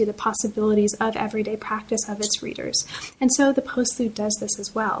into the possibilities of everyday practice of its readers. And so the postlude does this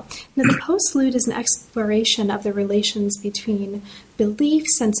as well. Now, the postlude is an exploration of the relations between belief,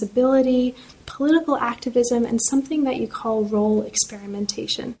 sensibility, political activism, and something that you call role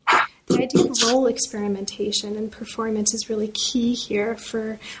experimentation. The idea of role experimentation and performance is really key here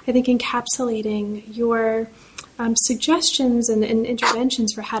for, I think, encapsulating your suggestions and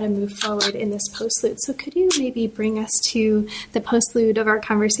interventions for how to move forward in this postlude. So could you maybe bring us to the postlude of our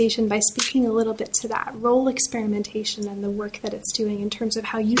conversation by speaking a little bit to that role experimentation and the work that it's doing in terms of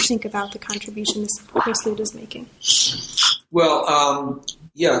how you think about the contribution this postlude is making? Well,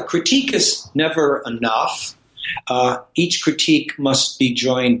 critique is never enough. Each critique must be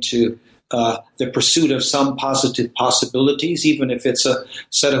joined to the pursuit of some positive possibilities, even if it's a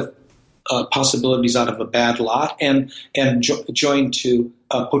set of possibilities out of a bad lot, and joined to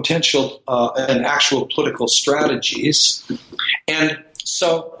potential and actual political strategies. And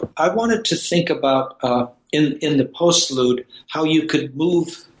so I wanted to think about in the postlude how you could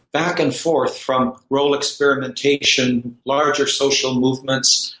move back and forth from role experimentation, larger social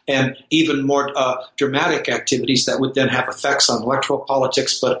movements, and even more dramatic activities that would then have effects on electoral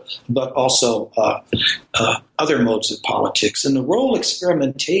politics, but also other modes of politics. In the role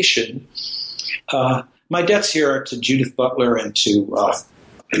experimentation, my debts here are to Judith Butler and to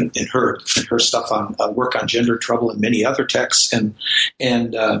in her stuff on work on gender trouble and many other texts, and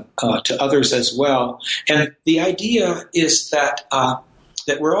to others as well. And the idea is that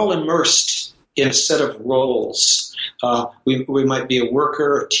we're all immersed in a set of roles. We might be a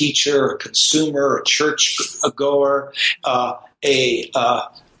worker, a teacher, a consumer, a church goer, a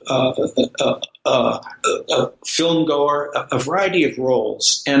film goer, a variety of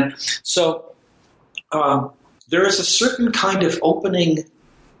roles. And so there is a certain kind of opening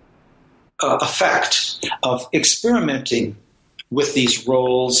effect of experimenting with these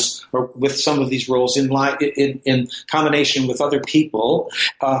roles, or with some of these roles in combination with other people,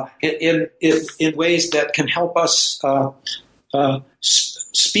 in ways that can help us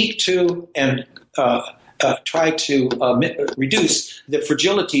speak to and try to reduce the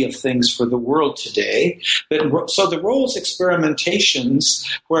fragility of things for the world today. So the roles experimentations,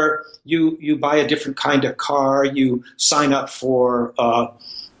 where you buy a different kind of car, you sign up for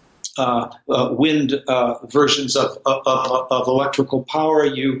wind versions of electrical power.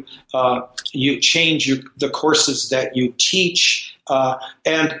 You change the courses that you teach,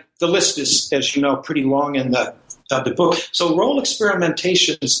 and the list is, as you know, pretty long in the book. So role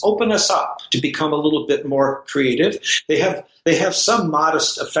experimentations open us up to become a little bit more creative. They have some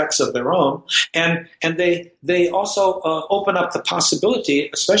modest effects of their own, and they also open up the possibility,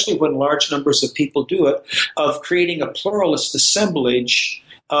 especially when large numbers of people do it, of creating a pluralist assemblage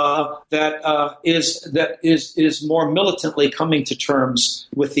that is more militantly coming to terms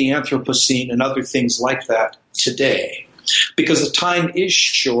with the Anthropocene and other things like that today, because the time is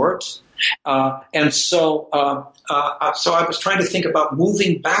short. And so I was trying to think about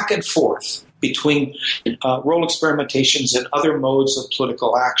moving back and forth between role experimentations and other modes of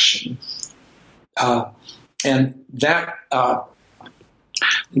political action. And that,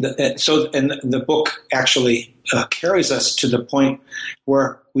 the book actually carries us to the point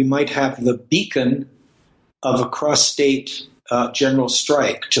where we might have the beacon of a cross-state general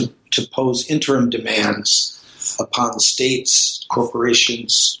strike to pose interim demands upon states,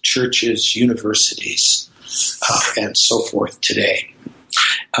 corporations, churches, universities, and so forth today.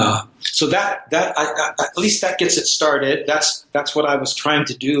 So that at least that gets it started. That's what I was trying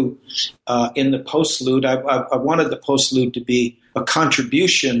to do in the postlude. I wanted the postlude to be a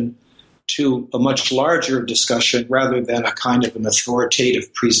contribution to a much larger discussion rather than a kind of an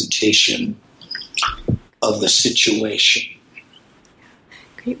authoritative presentation of the situation.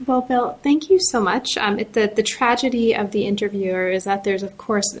 Great. Well, Bill, thank you so much. The tragedy of the interviewer is that there's, of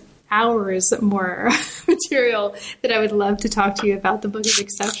course, hours more material that I would love to talk to you about. The book is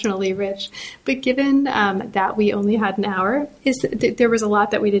exceptionally rich. But given that we only had an hour, there was a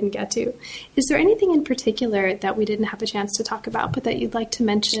lot that we didn't get to. Is there anything in particular that we didn't have a chance to talk about, but that you'd like to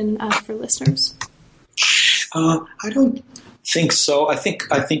mention for listeners? I don't think so. I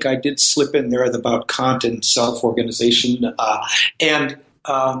think I did slip in there about Kant and self-organization, and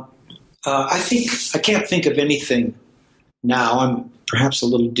I can't think of anything now. I'm perhaps a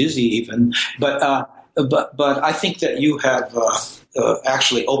little dizzy even, but I think that you have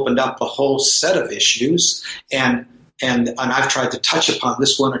actually opened up a whole set of issues, and I've tried to touch upon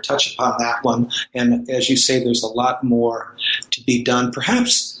this one or touch upon that one, and as you say, there's a lot more to be done.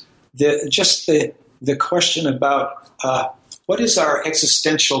 Perhaps the question about what is our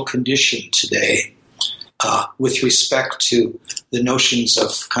existential condition today with respect to the notions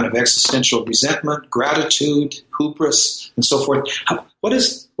of kind of existential resentment, gratitude, hubris, and so forth. What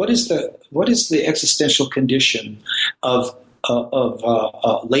is the existential condition of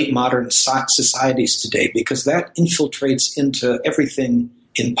late modern societies today? Because that infiltrates into everything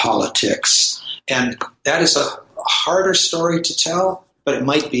in politics, and that is a harder story to tell, but it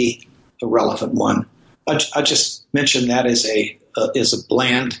might be a relevant one. I just mentioned that as a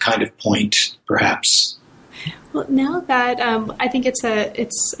bland kind of point, perhaps. Well, now that I think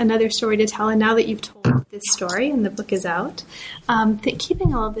it's another story to tell, and now that you've told this story and the book is out,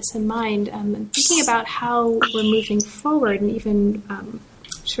 keeping all of this in mind, thinking about how we're moving forward, and even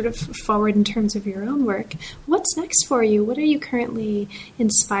sort of forward in terms of your own work, what's next for you? What are you currently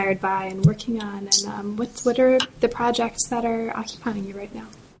inspired by and working on, and what are the projects that are occupying you right now?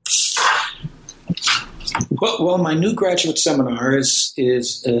 Well, my new graduate seminar is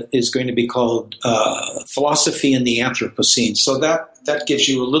going to be called Philosophy in the Anthropocene. So that gives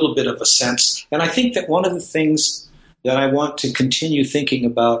you a little bit of a sense. And I think that one of the things that I want to continue thinking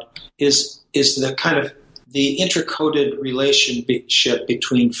about is the kind of the intercoded relationship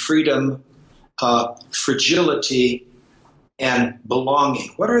between freedom, fragility, and belonging.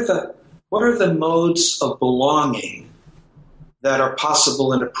 What are the modes of belonging that are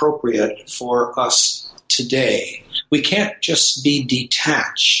possible and appropriate for us today? We can't just be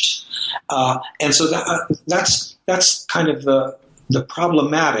detached, and so that's kind of the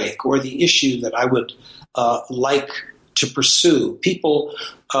problematic or the issue that I would like to pursue. People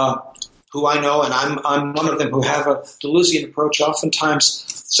who I know, and I'm one of them, who have a Deleuzian approach, oftentimes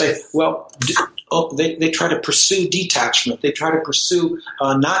say, well, they try to pursue detachment. They try to pursue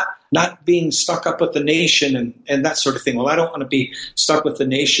not being stuck up with the nation and that sort of thing. Well, I don't want to be stuck with the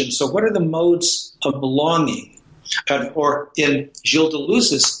nation. So what are the modes of belonging? Or in Gilles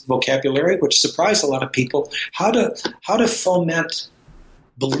Deleuze's vocabulary, which surprised a lot of people, how to foment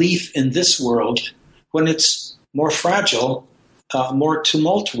belief in this world when it's more fragile, more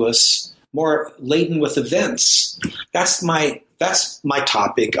tumultuous, more laden with events. That's my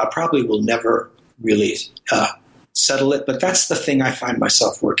topic. I probably will never really settle it, but that's the thing I find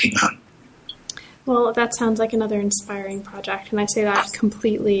myself working on. Well, that sounds like another inspiring project, and I say that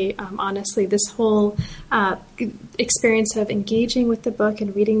completely honestly. This whole experience of engaging with the book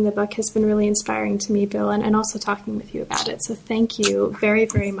and reading the book has been really inspiring to me, Bill, and also talking with you about it. So thank you very,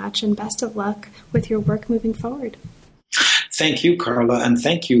 very much, and best of luck with your work moving forward. Thank you, Carla, and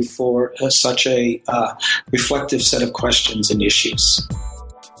thank you for such a reflective set of questions and issues.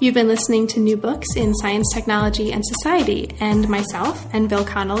 You've been listening to New Books in Science, Technology, and Society, and myself, and Bill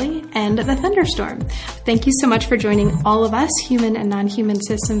Connolly, and The Thunderstorm. Thank you so much for joining all of us, human and non-human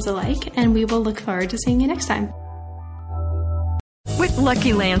systems alike, and we will look forward to seeing you next time. With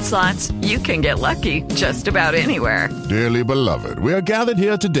Lucky Land Slots, you can get lucky just about anywhere. Dearly beloved, we are gathered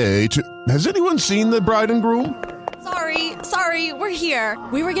here today to... Has anyone seen the bride and groom? Sorry, we're here.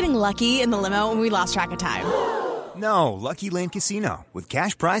 We were getting lucky in the limo and we lost track of time. No, Lucky Land Casino, with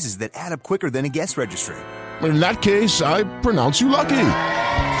cash prizes that add up quicker than a guest registry. In that case, I pronounce you lucky.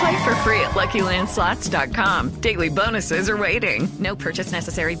 Play for free at LuckyLandSlots.com. Daily bonuses are waiting. No purchase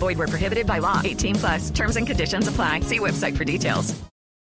necessary. Void where prohibited by law. 18+. Terms and conditions apply. See website for details.